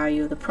is the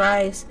value of the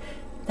prize.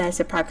 That's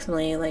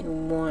approximately like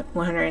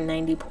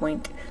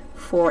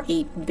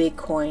 190.48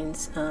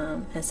 bitcoins.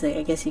 As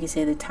I guess you could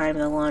say the time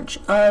of the launch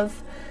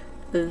of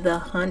the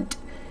hunt.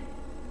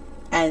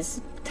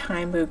 As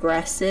time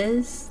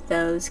progresses,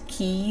 those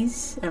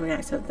keys,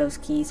 not those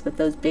keys, but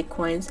those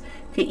bitcoins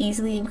could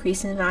easily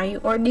increase in value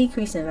or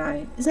decrease in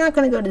value. It's not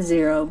going to go to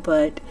zero,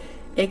 but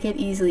it could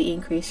easily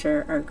increase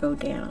or go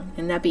down.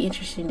 And that'd be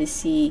interesting to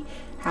see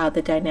how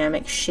the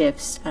dynamic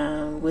shifts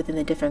within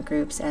the different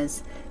groups,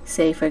 as,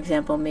 say, for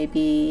example,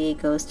 maybe it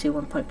goes to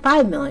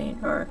 1.5 million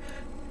or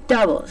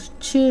doubles,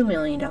 $2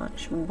 million,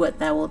 what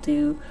that will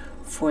do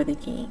for the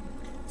game.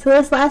 So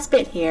this last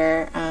bit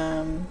here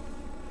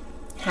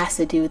has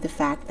to do with the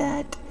fact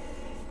that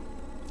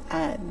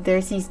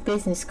there's these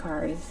business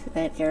cards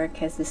that Eric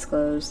has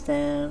disclosed,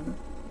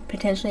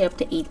 potentially up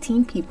to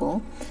 18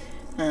 people.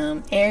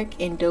 Eric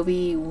and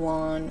DOVEY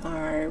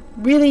are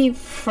really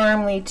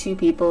firmly two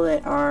people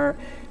that are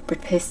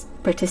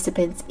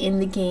participants in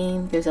the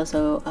game. There's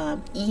also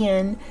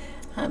Ian,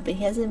 but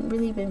he hasn't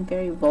really been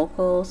very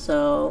vocal,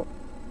 so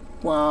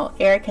while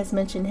Eric has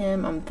mentioned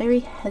him, I'm very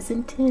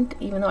hesitant,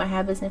 even though I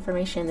have this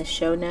information in the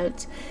show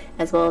notes,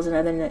 as well as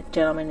another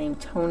gentleman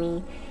named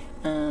Tony,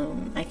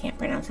 I can't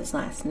pronounce his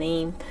last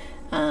name,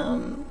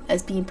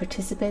 as being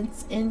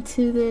participants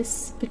into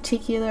this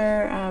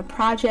particular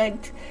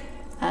project.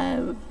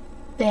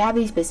 They have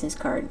these business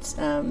cards.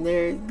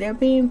 They're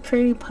being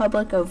pretty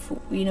public of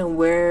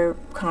where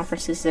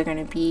conferences they're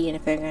going to be and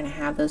if they're going to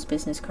have those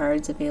business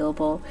cards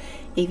available.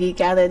 If you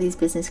gather these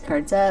business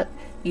cards up,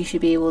 you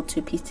should be able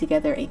to piece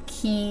together a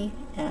key,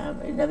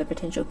 another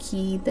potential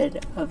key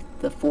that of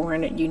the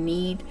 400 you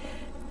need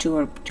to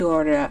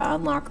order to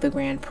unlock the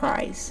grand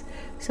prize.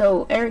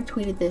 So Eric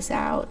tweeted this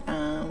out.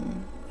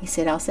 He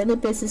said, "I'll send a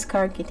business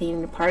card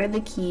containing a part of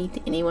the key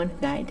to anyone who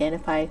can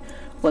identify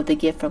what the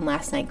gift from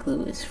last night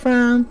clue is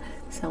from."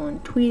 Someone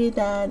tweeted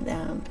that,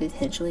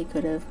 potentially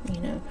could have,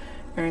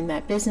 earned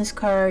that business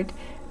card.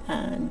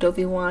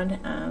 DOVEY,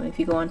 if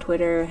you go on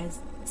Twitter, has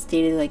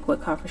stated like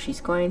what conference she's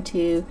going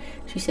to.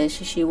 She says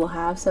she will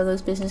have some of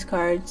those business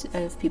cards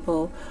if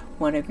people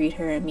want to greet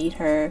her and meet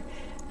her.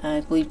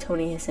 I believe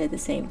Tony has said the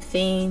same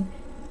thing.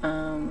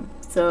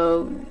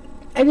 So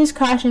I just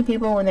caution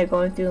people when they're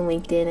going through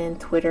LinkedIn and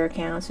Twitter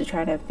accounts to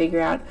try to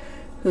figure out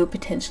who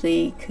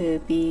potentially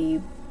could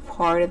be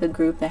part of the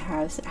group that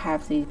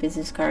have these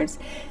business cards,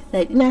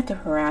 that not to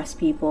harass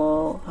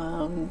people,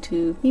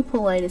 to be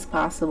polite as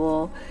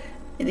possible.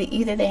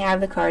 Either they have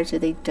the cards or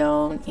they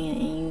don't,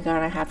 and you're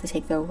gonna have to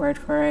take their word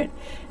for it.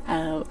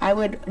 I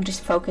would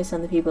just focus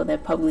on the people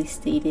that publicly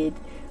stated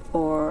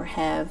or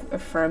have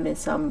affirmed in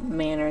some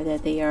manner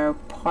that they are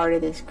part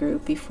of this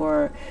group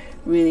before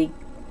really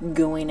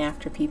going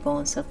after people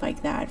and stuff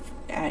like that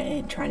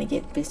and trying to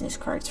get business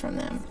cards from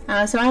them.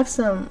 So I have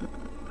some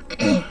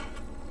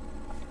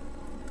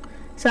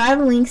So I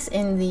have links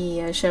in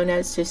the show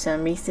notes to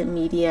some recent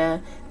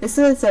media. This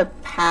is a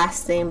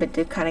past thing, but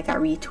it kind of got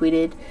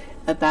retweeted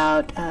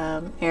about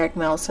Eric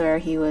Meltzer.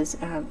 He was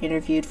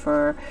interviewed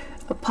for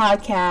a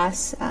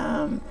podcast.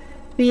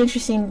 Be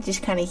interesting to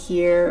just kind of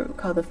hear.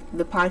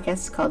 The podcast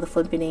is called The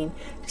Flippening.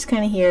 Just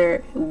kind of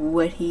hear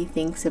what he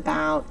thinks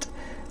about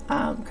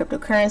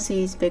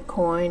cryptocurrencies,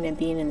 Bitcoin, and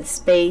being in the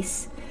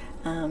space.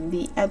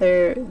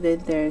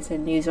 There's a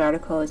news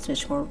article that's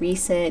much more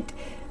recent.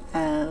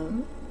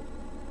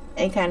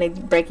 And kind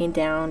of breaking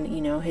down,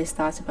 his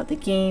thoughts about the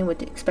game, what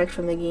to expect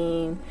from the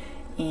game,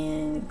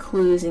 and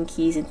clues and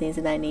keys and things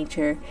of that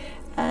nature.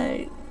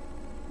 I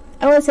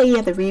wouldn't say you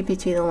have to read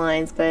between the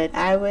lines, but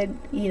I would,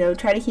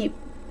 try to keep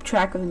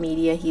track of the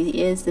media.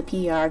 He is the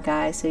PR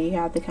guy, so you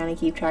have to kind of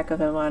keep track of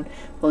him on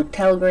both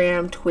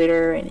Telegram,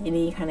 Twitter, and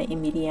any kind of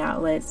media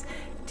outlets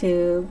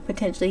to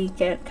potentially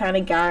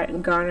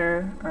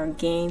garner or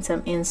gain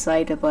some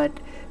insight about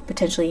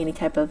potentially any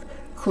type of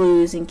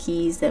clues and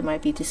keys that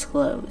might be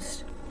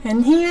disclosed.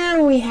 And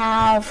here we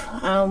have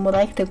what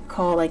I like to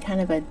call like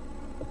kind of a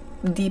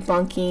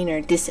debunking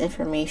or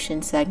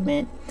disinformation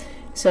segment.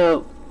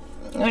 So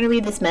I'm going to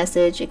read this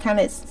message. It kind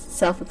of is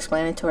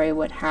self-explanatory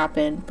what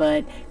happened,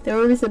 but there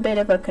was a bit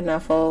of a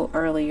kerfuffle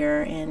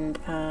earlier, and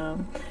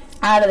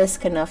out of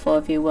this knuffle,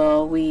 if you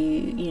will.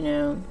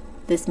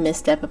 This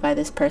misstep by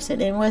this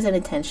person, it wasn't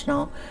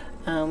intentional.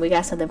 We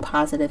got something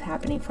positive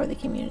happening for the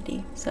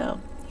community. So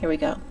here we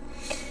go.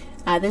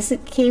 This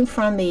came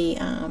from the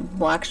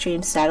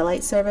Blockstream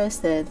satellite service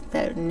that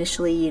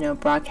initially,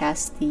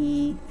 broadcast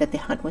that the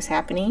hunt was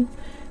happening.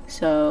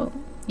 So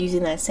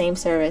using that same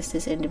service,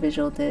 this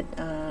individual did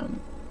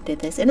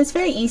this, and it's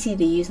very easy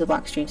to use the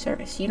Blockstream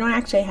service. You don't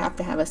actually have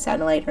to have a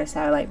satellite or a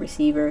satellite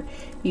receiver.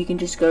 You can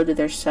just go to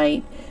their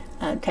site,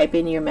 type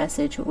in your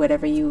message,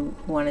 whatever you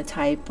want to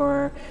type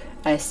or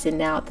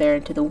send out there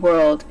into the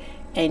world,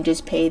 and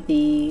just pay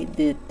the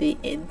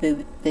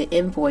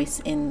invoice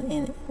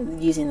in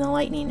using the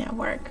Lightning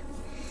Network.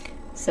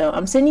 So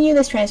I'm sending you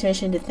this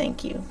transmission to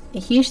thank you. A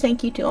huge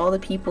thank you to all the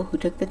people who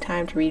took the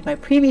time to read my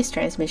previous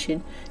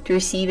transmission, to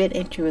receive it,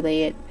 and to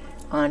relay it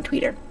on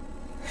Twitter.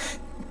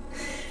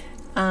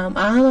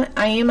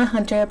 I am a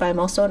hunter, but I'm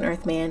also an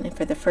Earthman, and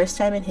for the first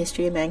time in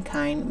history of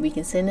mankind, we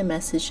can send a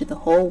message to the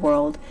whole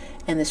world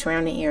and the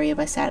surrounding area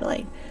by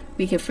satellite.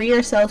 We can free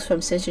ourselves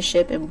from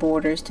censorship and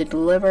borders to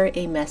deliver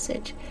a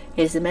message.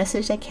 It is the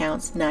message that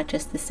counts, not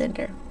just the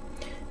sender.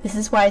 This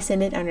is why I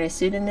send it under a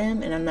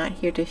pseudonym, and I'm not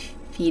here to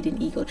feed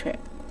an ego trip.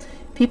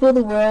 People of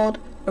the world,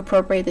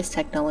 appropriate this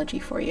technology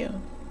for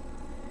you.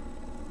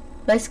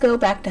 Let's go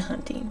back to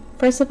hunting.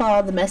 First of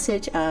all, the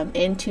message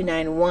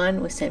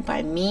N291 was sent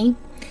by me.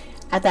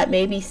 I thought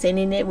maybe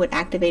sending it would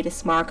activate a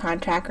smart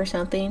contract or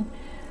something.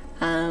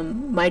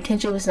 My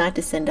intention was not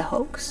to send a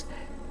hoax.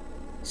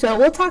 So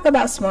we'll talk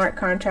about smart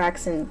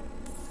contracts and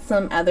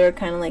some other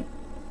kind of like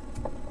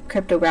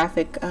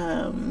cryptographic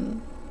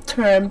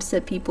terms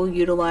that people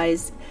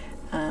utilize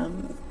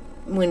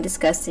when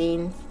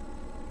discussing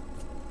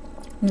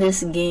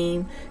this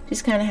game.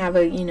 Just kind of have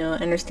a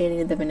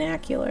understanding of the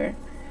vernacular.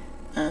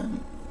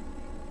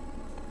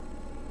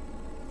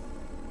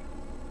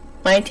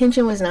 My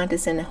intention was not to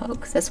send a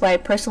hoax. That's why I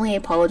personally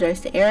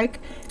apologized to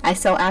Eric. I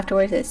saw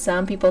afterwards that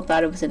some people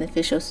thought it was an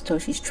official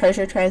Satoshi's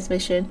Treasure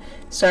transmission.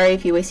 Sorry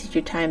if you wasted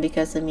your time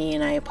because of me,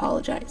 and I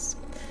apologize.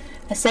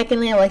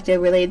 Secondly, I'd like to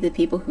relay to the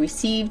people who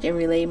received and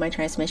relayed my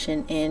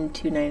transmission in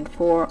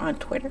 294 on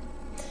Twitter.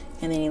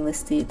 And then he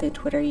lists the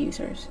Twitter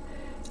users.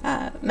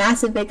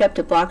 Massive big up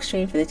to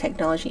Blockstream for the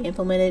technology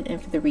implemented and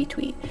for the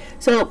retweet.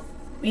 So,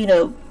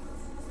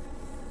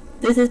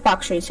 this is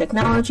Blockstream's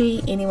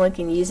technology. Anyone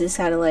can use this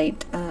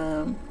satellite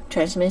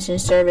transmission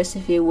service,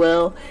 if you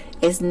will.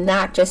 It's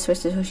not just for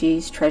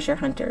Satoshi's treasure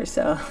hunters,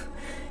 so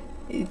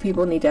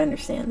people need to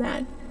understand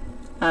that.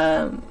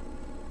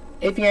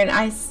 If you're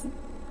an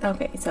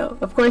okay, so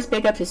of course,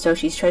 big up to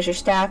Satoshi's treasure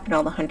staff and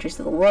all the hunters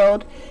of the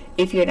world.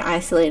 If you're an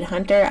isolated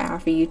hunter, I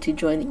offer you to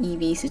join the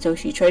EV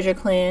Satoshi Treasure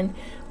Clan,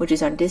 which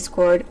is on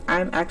Discord.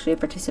 I'm actually a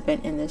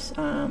participant in this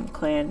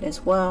clan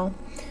as well.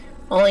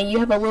 Only you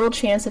have a little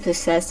chance of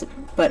success,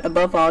 but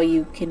above all,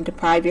 you can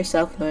deprive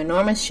yourself of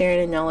enormous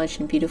sharing of knowledge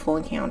and beautiful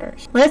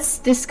encounters. Let's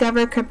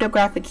discover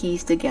cryptographic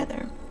keys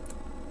together.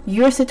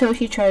 You're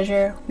Satoshi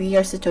Treasure, we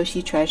are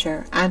Satoshi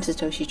Treasure, I'm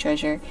Satoshi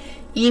Treasure,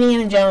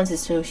 Indiana Jones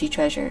is Satoshi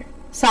Treasure,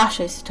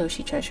 Sasha is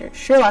Satoshi Treasure,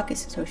 Sherlock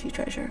is Satoshi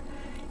Treasure,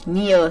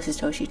 Neo is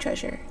Satoshi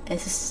Treasure, and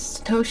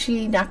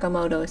Satoshi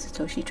Nakamoto is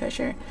Satoshi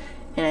Treasure,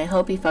 and I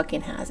hope he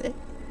fucking has it.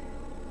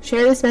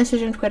 Share this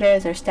message on Twitter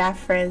as our staff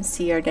friends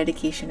see our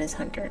dedication as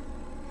Hunter.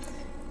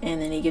 And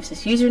then he gives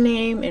his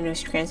username, and it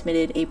was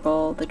transmitted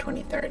April the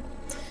 23rd.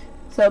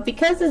 So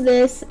because of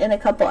this and a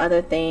couple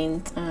other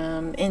things,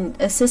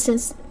 and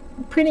assistance,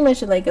 pretty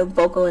much like a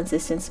vocal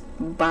insistence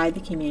by the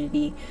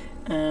community,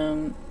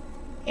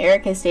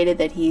 Eric has stated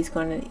that he's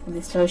going to, the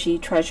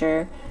Satoshi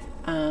Treasure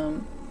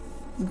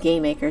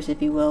game makers,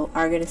 if you will,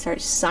 are going to start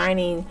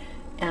signing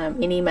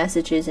any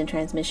messages and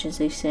transmissions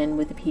they send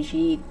with the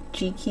PGG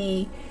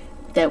key,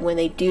 that when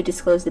they do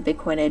disclose the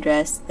Bitcoin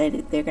address,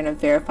 that they're going to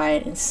verify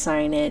it and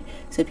sign it,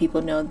 so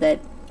people know that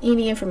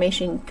any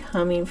information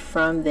coming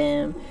from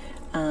them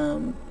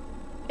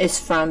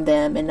is from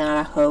them and not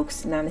a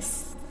hoax, not a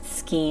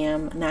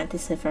scam, not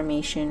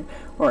disinformation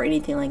or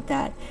anything like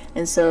that.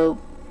 And so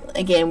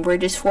again, we're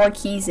just 4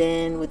 keys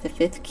in with the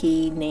 5th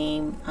key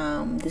name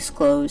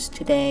disclosed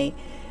today.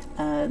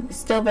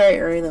 Still very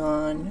early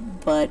on,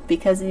 but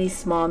because of these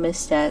small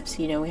missteps,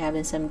 we're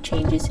having some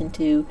changes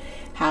into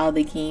how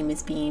the game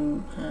is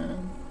being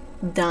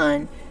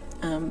done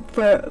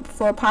for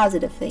a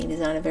positive thing.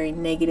 It's not a very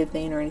negative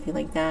thing or anything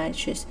like that.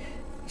 It's just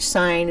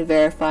sign,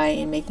 verify,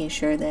 and making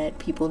sure that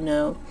people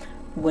know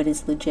what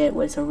is legit,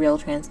 what is a real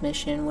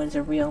transmission, what is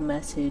a real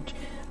message,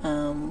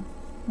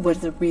 what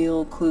is a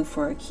real clue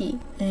for a key.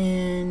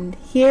 And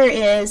here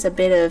is a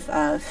bit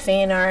of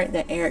fan art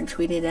that Eric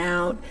tweeted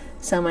out.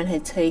 Someone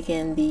had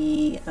taken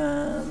the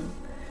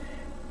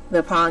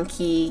pawn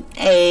key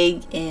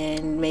egg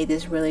and made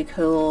this really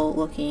cool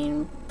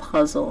looking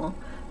puzzle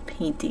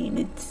painting.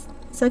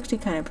 It's actually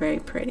kind of very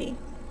pretty.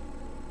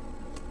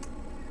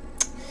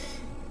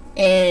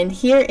 And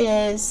here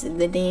is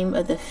the name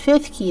of the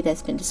 5th key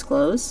that's been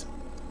disclosed.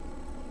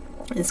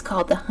 It's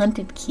called the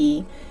Hunted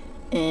Key,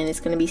 and it's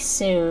going to be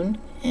soon,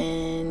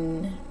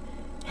 and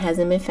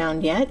hasn't been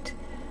found yet.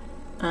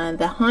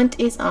 The hunt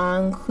is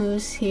on.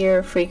 Clues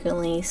here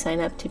frequently. Sign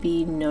up to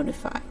be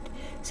notified.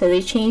 So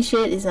they changed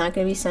it. It's not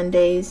going to be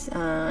Sundays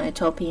at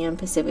 12 p.m.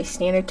 Pacific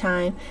Standard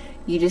Time.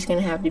 You're just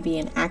going to have to be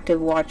an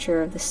active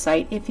watcher of the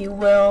site, if you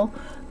will.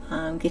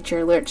 Get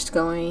your alerts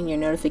going, your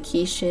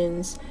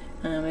notifications.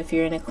 If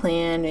you're in a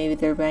clan, maybe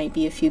there might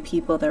be a few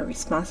people that are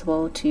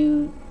responsible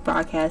to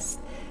broadcast,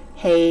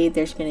 hey,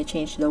 there's been a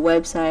change to the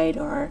website,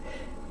 or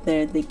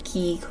the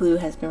key clue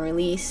has been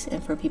released,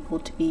 and for people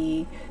to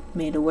be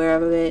made aware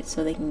of it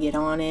so they can get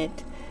on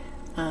it.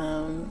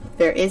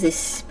 There is a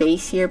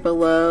space here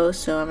below,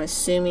 so I'm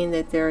assuming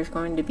that there's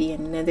going to be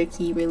another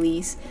key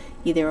release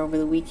either over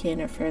the weekend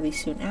or fairly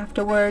soon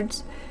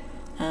afterwards.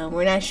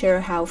 We're not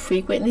sure how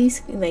frequent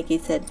these, like I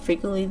said,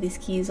 frequently these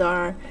keys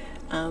are,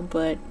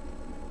 but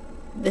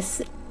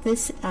this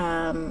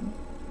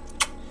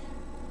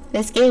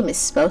game is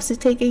supposed to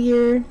take a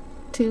year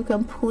to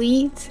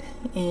complete,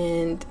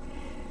 and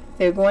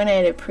they're going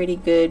at a pretty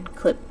good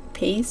clip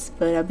pace,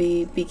 but I'll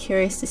be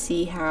curious to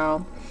see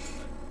how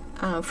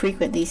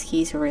frequent these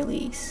keys are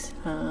released.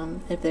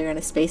 If they're going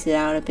to space it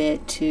out a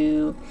bit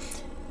to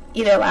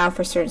either allow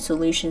for certain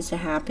solutions to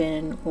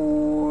happen,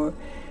 or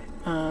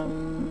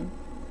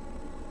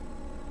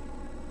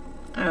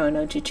I don't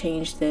know, to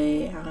change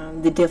the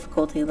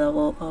difficulty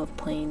level of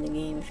playing the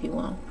game, if you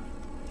will.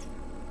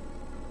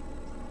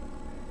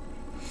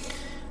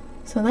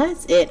 So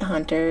that's it,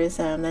 hunters.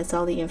 That's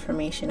all the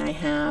information I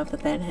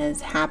have that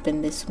has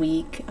happened this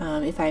week.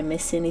 If I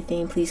missed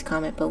anything, please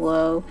comment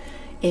below.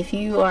 If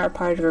you are a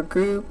part of a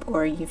group,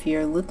 or if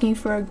you're looking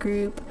for a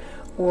group,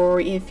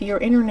 or if you're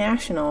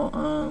international,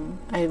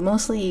 I've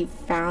mostly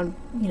found,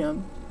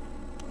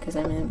 because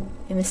I'm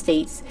in the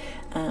States,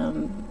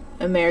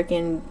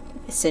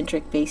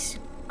 American-centric based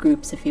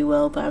groups, if you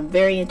will, but I'm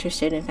very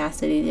interested and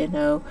fascinated to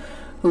know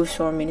who's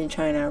forming in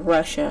China,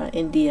 Russia,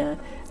 India,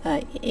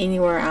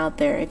 anywhere out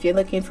there. If you're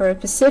looking for a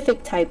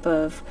specific type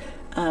of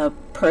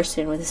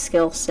person with a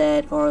skill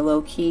set or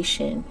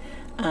location,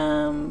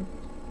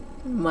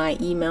 my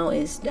email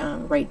is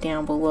right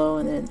down below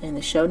in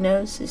the show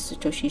notes. It's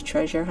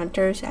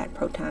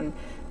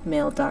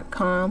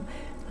satoshitreasurehunters@protonmail.com.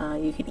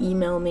 You can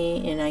email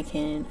me, and I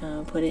can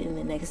put it in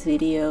the next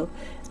video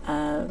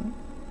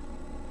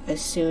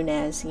as soon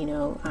as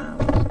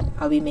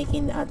I'll be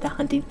making the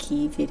hunted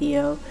key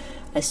video.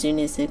 As soon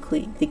as the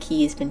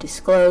key has been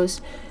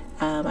disclosed,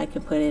 I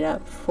can put it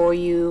up for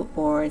you,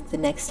 or the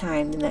next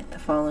time, the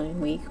following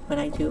week, when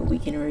I do a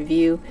weekend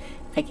review,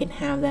 I can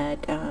have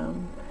that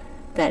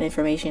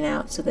information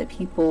out so that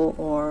people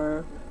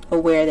are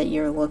aware that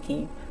you're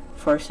looking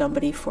for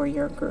somebody for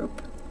your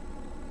group.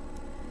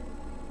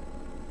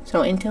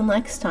 So until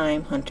next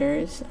time,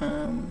 hunters,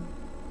 I'm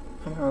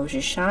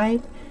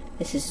hirojashibe.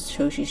 This is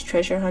Satoshi's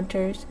Treasure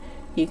Hunters.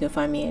 You can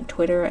find me at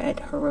Twitter at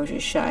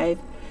hirojashibe.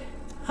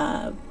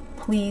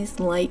 Please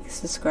like,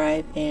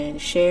 subscribe,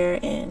 and share,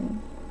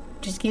 and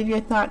just give your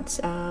thoughts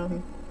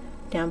down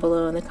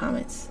below in the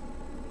comments.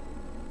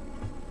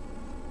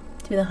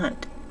 To the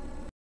hunt.